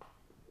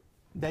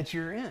that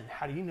you're in?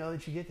 How do you know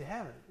that you get to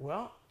heaven?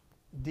 Well,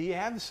 do you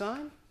have the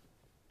Son?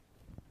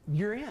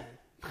 You're in,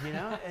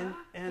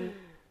 and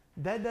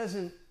that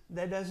doesn't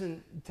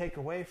take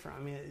away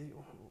from,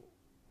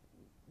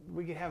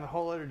 we could have a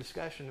whole other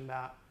discussion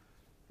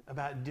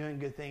about doing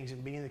good things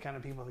and being the kind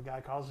of people that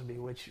God calls us to be,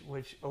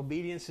 which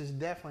obedience is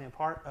definitely a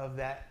part of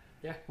that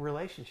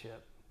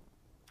relationship.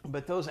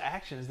 But those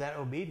actions, that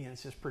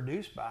obedience is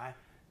produced by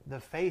the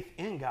faith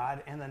in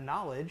God and the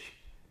knowledge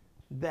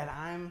that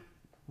I'm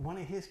one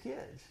of his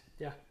kids.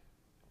 Yeah.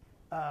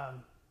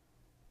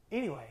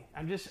 Anyway,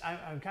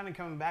 I'm kind of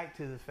coming back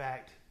to the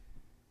fact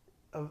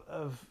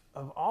of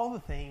all the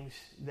things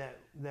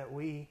that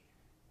we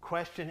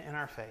question in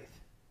our faith.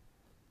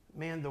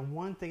 Man, the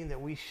one thing that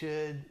we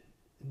should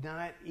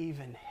not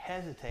even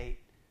hesitate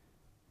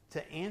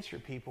to answer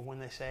people when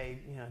they say,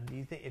 do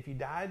you think if you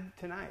died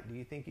tonight, do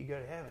you think you go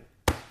to heaven?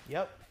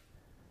 Yep.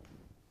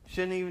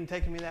 Shouldn't even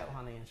taken me that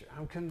long to answer.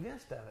 I'm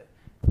convinced of it.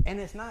 And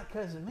it's not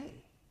because of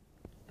me.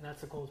 And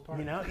that's the coolest part.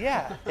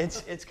 Yeah,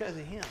 it's because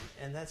of him.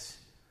 And that's,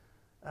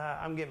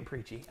 I'm getting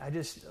preachy. I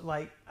just,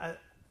 like,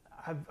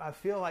 I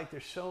feel like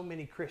there's so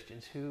many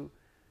Christians who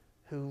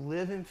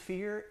live in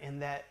fear,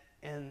 and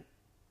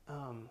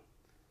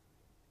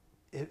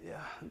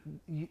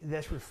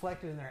that's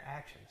reflected in their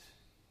actions.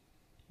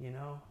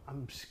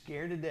 I'm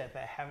scared to death.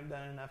 I haven't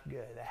done enough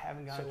good. I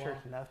haven't gone to church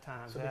enough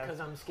times. So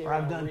because I'm scared, or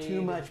I've done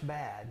too much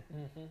bad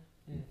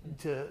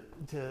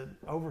to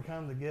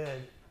overcome the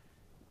good.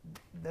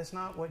 That's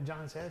not what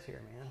John says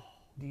here, man.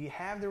 Do you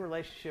have the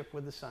relationship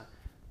with the Son?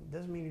 It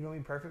doesn't mean you're going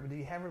to be perfect, but do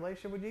you have a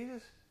relationship with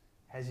Jesus?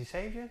 Has he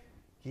saved you?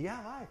 You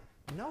got life.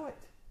 Know it.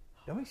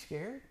 Don't be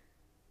scared.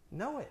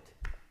 Know it.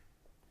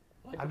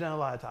 I've done a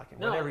lot of talking.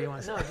 Whatever you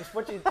want to say. No, just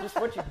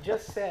what you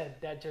just said,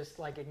 that just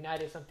like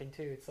ignited something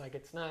too. It's like,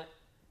 it's not,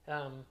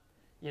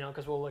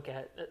 because we'll look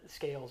at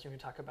scales and we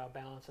talk about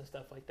balance and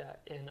stuff like that.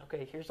 And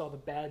okay, here's all the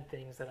bad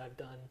things that I've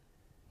done,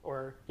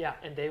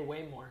 and they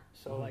weigh more.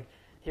 So like,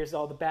 here's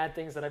all the bad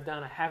things that I've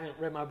done. I haven't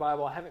read my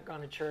Bible. I haven't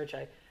gone to church.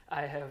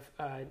 I have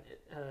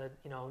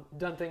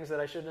done things that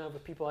I shouldn't have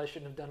with people I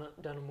shouldn't have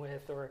done them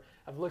with, or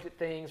I've looked at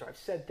things, or I've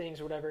said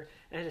things, or whatever,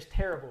 and it's just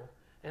terrible.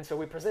 And so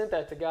we present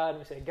that to God, and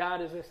we say, God,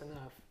 is this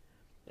enough?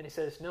 And he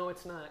says, no,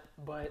 it's not.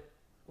 But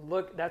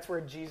look, that's where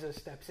Jesus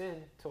steps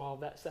in to all of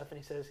that stuff, and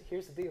he says,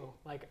 here's the deal.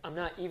 Like, I'm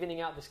not evening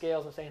out the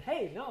scales and saying,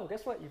 hey, no,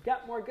 guess what? You've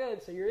got more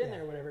good, so you're in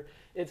there, whatever.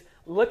 It's,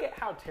 look at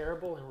how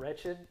terrible and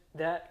wretched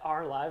that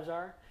our lives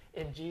are,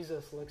 and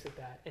Jesus looks at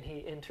that, and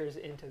he enters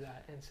into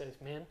that and says,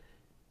 man,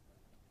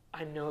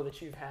 I know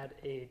that you've had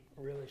a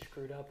really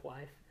screwed up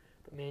life,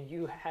 but man,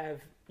 you have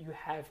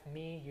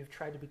me. You've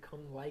tried to become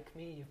like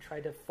me. You've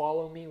tried to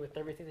follow me with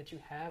everything that you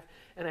have,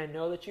 and I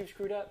know that you've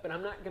screwed up, but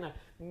I'm not going to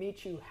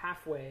meet you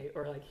halfway,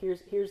 or like,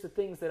 here's the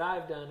things that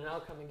I've done, and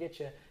I'll come and get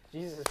you.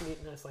 Jesus is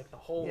meeting us like the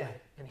whole way,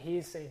 and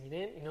he's saying,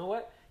 you know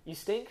what? You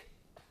stink.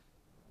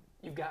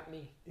 You've got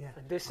me. Yeah.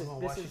 Like, this is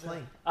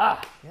clean.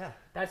 Yeah.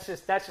 That's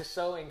just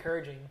so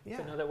encouraging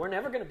to know that we're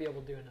never going to be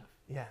able to do enough.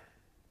 Yeah.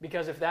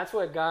 Because if that's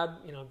what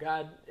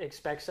God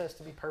expects us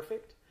to be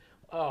perfect,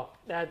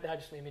 that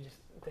just made me just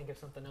think of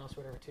something else,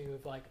 whatever, too,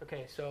 of like,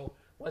 okay, so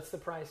what's the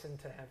price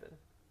into heaven?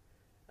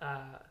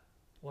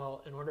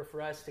 Well, in order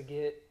for us to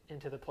get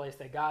into the place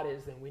that God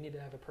is, then we need to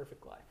have a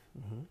perfect life.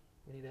 Mm-hmm.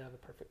 We need to have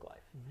a perfect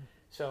life. Mm-hmm.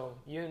 So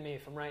you and me,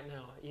 from right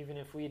now, even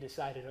if we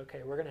decided,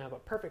 okay, we're going to have a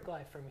perfect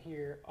life from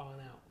here on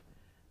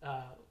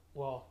out,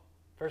 well,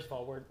 first of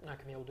all, we're not going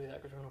to be able to do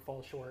that because we're going to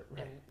fall short.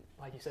 Right. And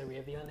like you said, we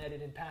have the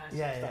unedited past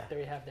and stuff there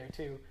you have there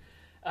too.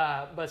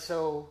 But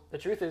so the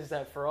truth is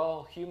that for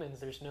all humans,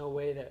 there's no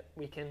way that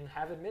we can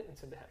have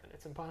admittance into heaven.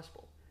 It's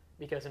impossible.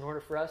 Because in order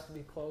for us to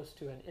be close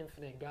to an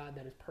infinite God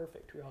that is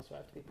perfect, we also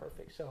have to be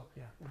perfect. So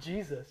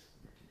Jesus,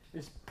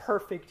 this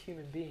perfect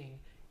human being,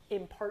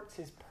 imparts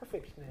his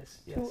perfectness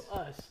to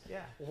us,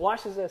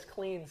 washes us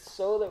clean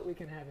so that we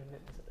can have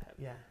admittance into heaven.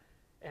 Yeah.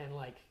 And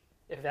like,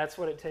 if that's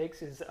what it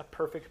takes is a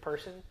perfect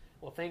person,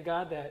 well, thank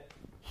God that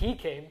he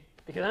came,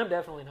 because I'm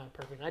definitely not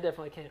perfect. I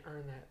definitely can't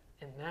earn that.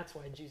 And that's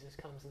why Jesus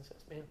comes and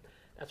says, man,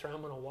 that's where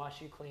I'm going to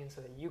wash you clean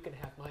so that you can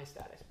have my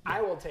status. Yeah.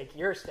 I will take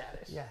your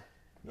status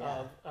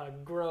of a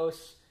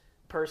gross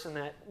person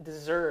that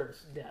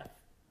deserves death.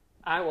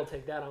 I will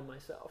take that on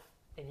myself,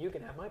 and you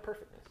can have my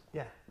perfectness.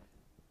 Yeah.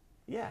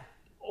 Yeah.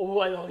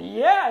 Well,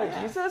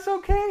 yeah. Jesus,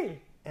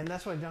 okay. And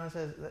that's what John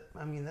says.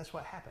 That's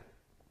what happened.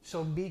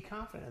 So be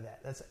confident of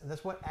that.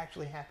 That's what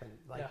actually happened.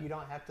 Like, you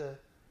don't have to...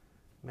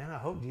 Man, I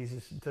hope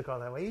Jesus took all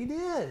that way. He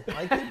did.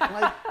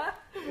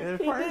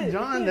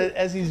 John,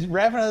 as he's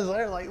wrapping up his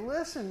letter, like,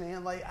 listen,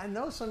 man, like, I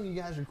know some of you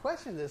guys are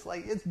questioning this.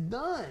 Like, it's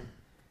done.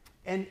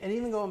 And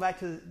even going back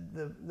to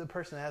the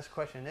person that asked the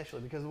question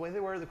initially, because the way they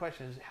worded the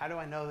question is, how do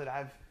I know that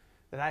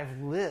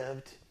I've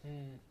lived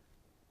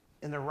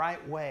in the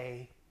right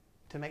way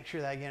to make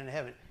sure that I get into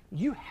heaven?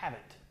 You haven't.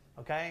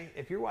 Okay?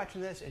 If you're watching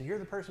this and you're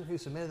the person who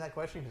submitted that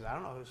question, because I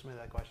don't know who submitted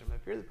that question, but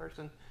if you're the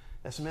person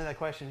that submitted that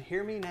question,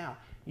 hear me now.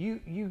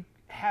 You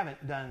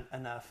haven't done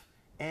enough,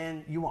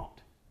 and you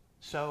won't.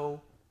 So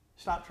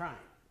stop trying.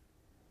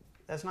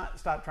 That's not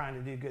stop trying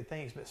to do good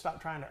things, but stop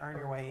trying to earn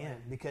your way in,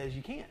 because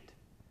you can't.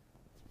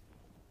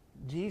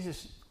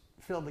 Jesus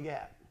filled the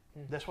gap.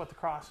 That's what the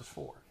cross is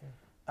for.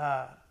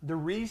 The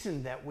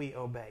reason that we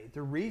obey,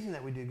 the reason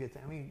that we do good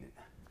things,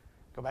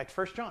 go back to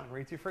 1 John,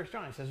 read through 1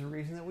 John. It says the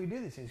reason that we do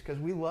these things is because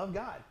we love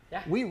God.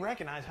 Yeah. We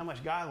recognize how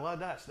much God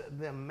loved us.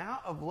 The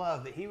amount of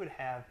love that he would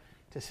have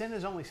to send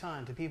his only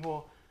son to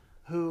people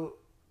who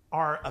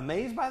are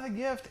amazed by the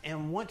gift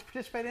and want to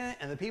participate in it,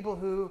 and the people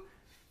who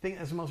think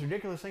it's the most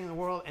ridiculous thing in the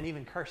world and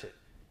even curse it.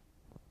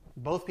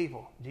 Both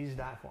people, Jesus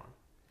died for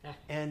them.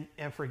 Yeah.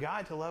 And for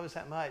God to love us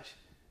that much,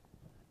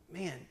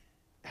 man,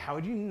 how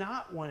would you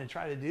not want to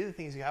try to do the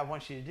things God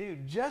wants you to do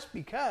just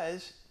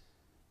because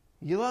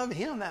you love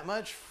him that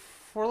much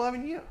for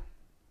loving you?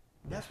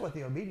 That's what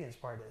the obedience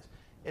part is.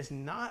 It's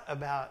not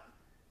about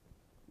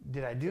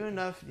Did I do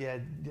enough? Yeah.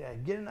 Did I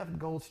get enough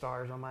gold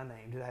stars on my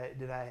name?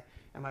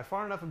 Am I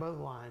far enough above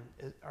the line?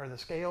 Are the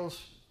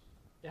scales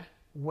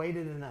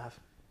weighted enough?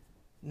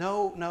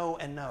 No, no,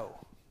 and no.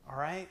 All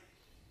right?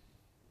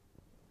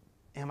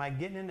 Am I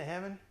getting into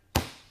heaven?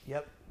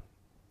 Yep.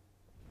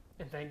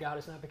 And thank God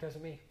it's not because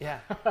of me. Yeah.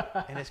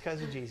 And it's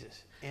because of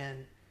Jesus.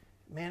 And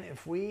man,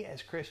 if we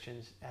as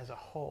Christians as a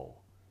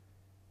whole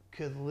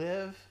could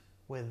live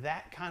with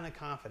that kind of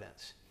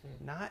confidence,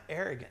 not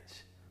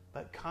arrogance,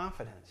 but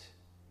confidence,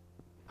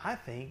 I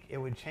think it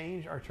would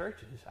change our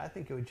churches. I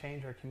think it would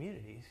change our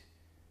communities.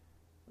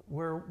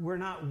 We're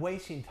not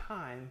wasting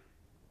time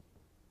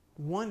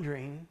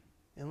wondering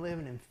and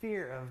living in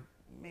fear of,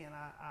 man,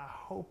 I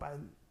hope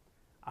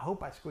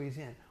I squeeze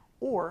in,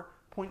 or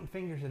pointing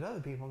fingers at other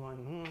people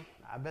going,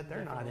 I bet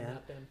they're Definitely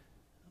not in.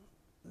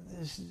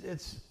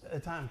 It's a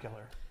time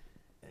killer.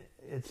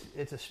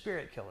 It's a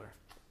spirit killer.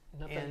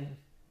 Nothing. And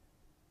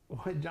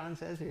what John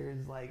says here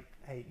is like,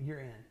 hey, you're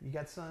in. You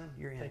got son,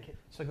 you're in. Take it.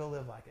 So go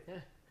live like it. Yeah.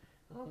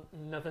 Well,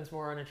 nothing's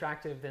more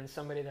unattractive than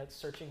somebody that's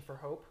searching for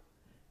hope,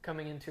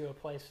 coming into a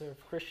place of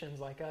Christians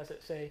like us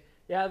that say,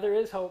 yeah, there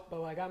is hope, but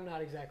like I'm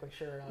not exactly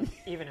sure,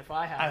 even if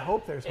I have. I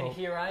hope there's and hope.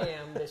 And here I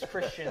am, this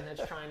Christian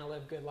that's trying to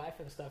live good life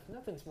and stuff.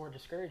 Nothing's more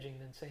discouraging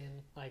than saying,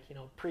 like,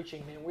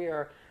 preaching. Man,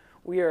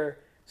 we are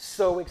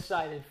so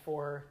excited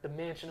for the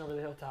mansion over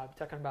the hilltop.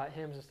 Talking about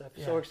hymns and stuff.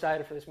 Yeah. So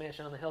excited for this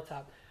mansion on the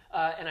hilltop,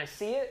 and I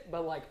see it,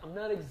 but like I'm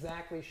not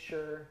exactly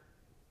sure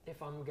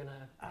if I'm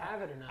gonna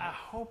have it or not. I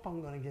hope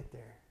I'm gonna get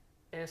there.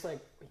 And it's like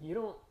you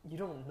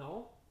don't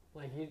know,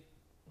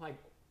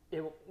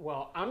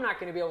 well, I'm not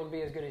going to be able to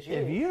be as good as you.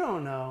 If you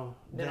don't know,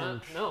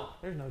 then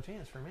there's no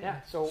chance for me.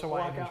 Yeah, so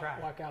why even try?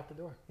 Walk out the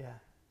door. Yeah.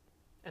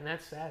 And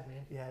that's sad,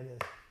 man. Yeah, it is.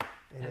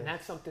 And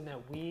that's something that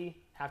we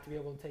have to be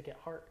able to take at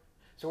heart.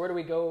 So where do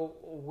we go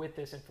with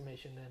this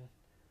information then?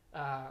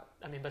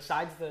 I mean,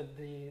 besides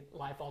the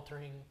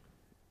life-altering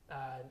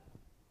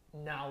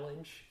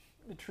knowledge,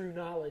 the true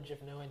knowledge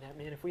of knowing that,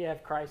 man, if we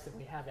have Christ, then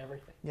we have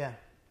everything. Yeah.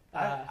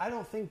 I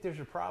don't think there's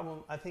a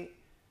problem. I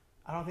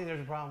don't think there's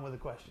a problem with the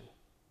question,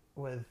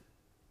 with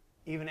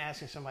even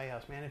asking somebody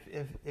else, man,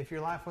 if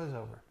your life was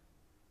over,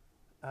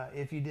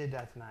 if you did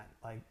die tonight,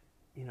 like,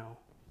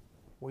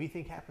 what do you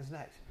think happens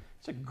next?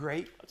 It's a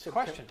great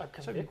question.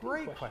 It's a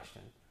great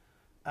question.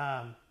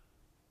 And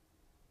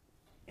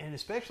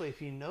especially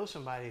if you know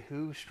somebody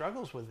who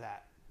struggles with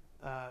that,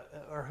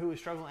 or who is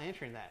struggling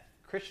answering that,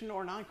 Christian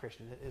or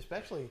non-Christian,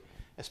 especially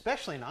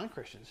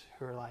non-Christians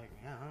who are like,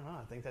 yeah, I don't know,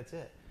 I think that's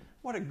it.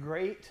 What a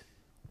great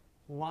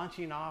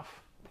launching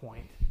off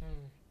point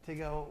to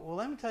go, well,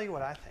 let me tell you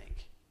what I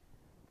think,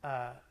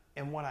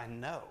 and what I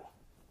know.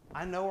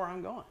 I know where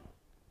I'm going,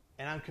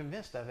 and I'm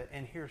convinced of it,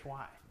 and here's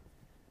why.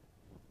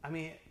 I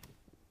mean,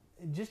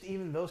 just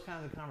even those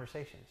kinds of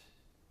conversations,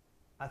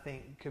 I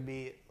think, could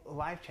be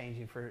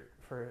life-changing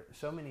for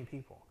so many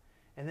people.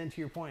 And then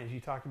to your point, as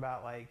you talked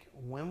about, like,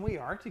 when we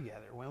are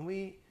together, when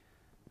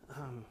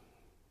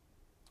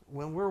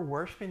we're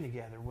worshiping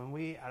together, when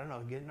we, I don't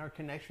know, get in our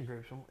connection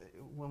groups,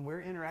 when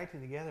we're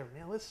interacting together,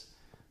 man,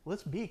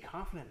 let's be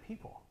confident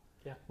people.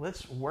 Yeah.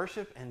 Let's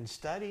worship and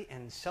study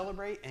and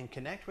celebrate and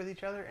connect with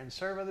each other and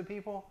serve other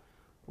people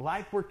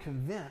like we're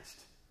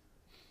convinced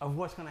of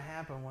what's going to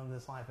happen when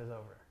this life is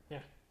over. Yeah.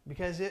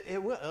 Because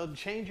it'll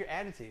change your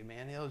attitude,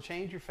 man. It'll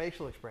change your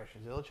facial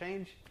expressions. It'll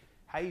change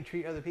how you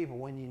treat other people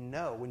when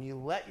you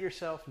let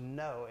yourself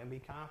know and be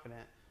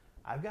confident,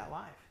 I've got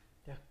life.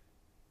 Yeah.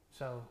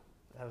 So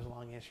that was a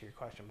long answer to your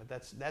question, but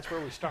that's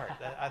where we start.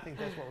 I think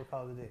that's what we're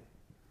called to do.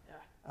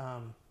 Yeah.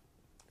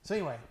 So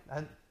anyway,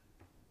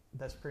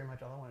 that's pretty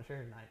much all I want to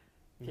share tonight.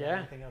 You got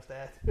anything else to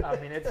add? I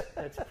mean,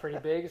 it's pretty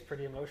big. It's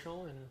pretty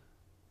emotional, and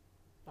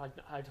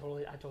I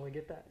totally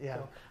get that. Yeah.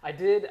 So I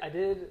did.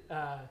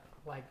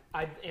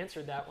 I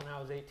answered that when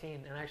I was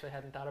 18, and I actually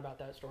hadn't thought about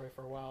that story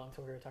for a while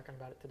until we were talking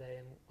about it today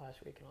and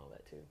last week and all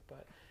that too.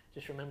 But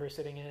just remember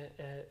sitting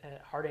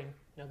at Harding,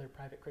 another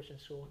private Christian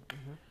school,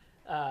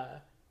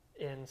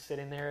 and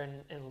sitting there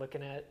and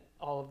looking at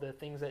all of the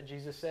things that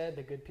Jesus said,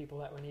 the good people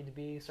that we need to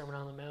be, Sermon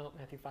on the Mount,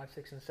 Matthew 5,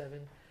 6, and 7,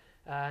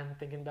 and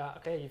thinking about,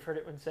 okay, you've heard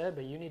it when said,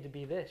 but you need to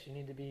be this, you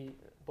need to be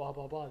blah,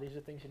 blah, blah. These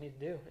are things you need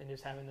to do, and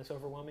just having this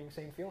overwhelming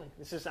same feeling.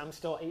 I'm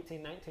still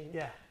 18, 19.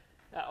 Yeah.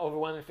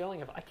 Overwhelming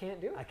feeling of I can't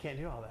do it. I can't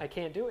do all that. I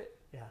can't do it.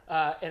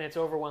 Yeah. And it's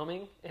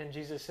overwhelming. And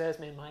Jesus says,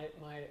 "Man, my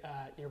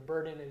your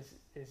burden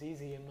is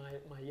easy, and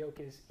my yoke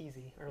is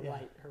easy or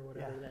light or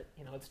whatever." That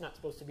it's not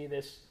supposed to be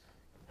this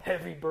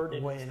heavy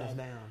burden. Weighing us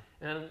down.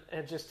 And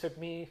it just took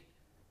me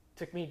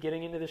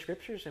getting into the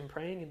scriptures and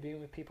praying and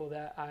being with people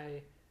that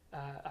I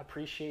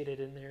appreciated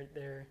in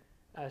their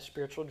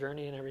spiritual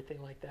journey and everything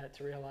like that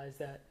to realize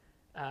that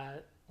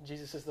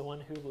Jesus is the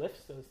one who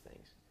lifts those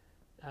things.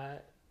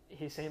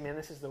 He's saying, man,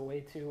 this is the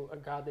way to a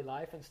godly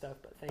life and stuff,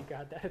 but thank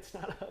God that it's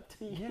not up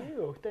to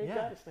you. Thank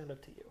God it's not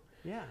up to you.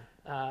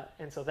 Yeah.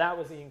 And so that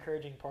was the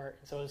encouraging part.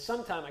 And so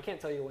sometime, I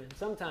can't tell you when,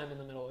 sometime in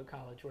the middle of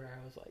college where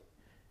I was like,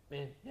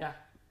 man,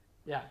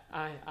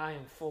 I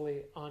am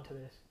fully onto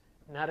this.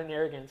 Not in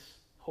arrogance,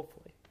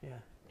 hopefully. Yeah.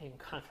 In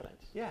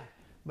confidence. Yeah.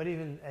 But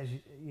even as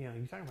you're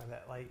talking about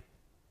that, like,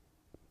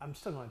 I'm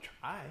still going to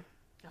try.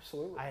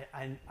 Absolutely.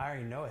 I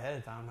already know ahead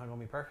of time I'm not going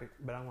to be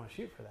perfect, but I'm going to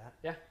shoot for that.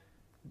 Yeah.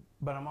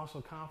 But I'm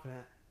also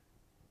confident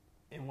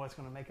in what's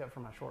going to make up for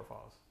my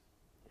shortfalls.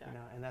 Yeah.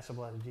 And that's the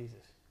blood of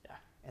Jesus. Yeah.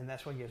 And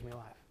that's what gives me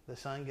life. The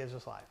Son gives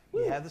us life.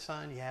 Woo. You have the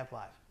Son, you have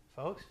life.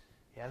 Folks,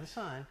 you have the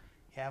Son,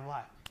 you have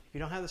life. If you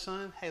don't have the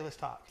Son, hey, let's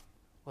talk.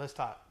 Let's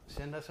talk.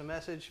 Send us a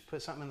message.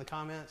 Put something in the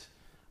comments.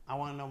 I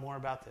want to know more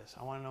about this.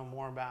 I want to know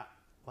more about,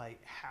 like,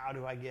 how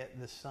do I get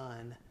the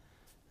Son?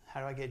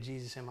 How do I get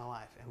Jesus in my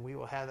life? And we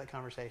will have that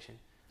conversation.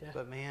 Yeah.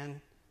 But,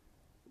 man,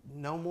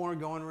 no more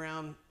going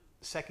around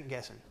second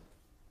guessing.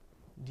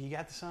 Do you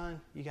got the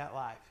Son? You got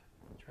life.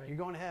 That's right. You're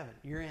going to heaven.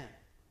 You're in.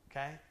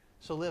 Okay?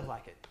 So live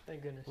like it.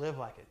 Thank goodness. Live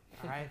like it.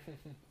 All right?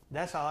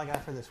 That's all I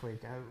got for this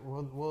week.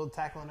 We'll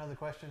tackle another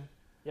question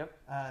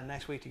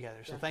next week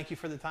together. So thank you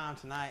for the time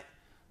tonight.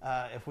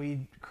 If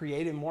we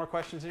created more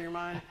questions in your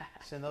mind,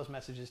 send those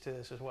messages to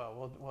us as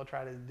well. We'll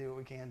try to do what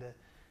we can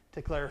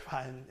to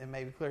clarify and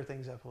maybe clear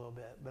things up a little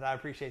bit. But I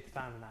appreciate the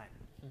time tonight.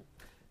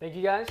 Thank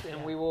you guys,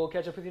 and we will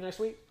catch up with you next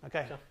week.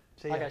 Okay. So,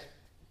 see you. Bye, guys.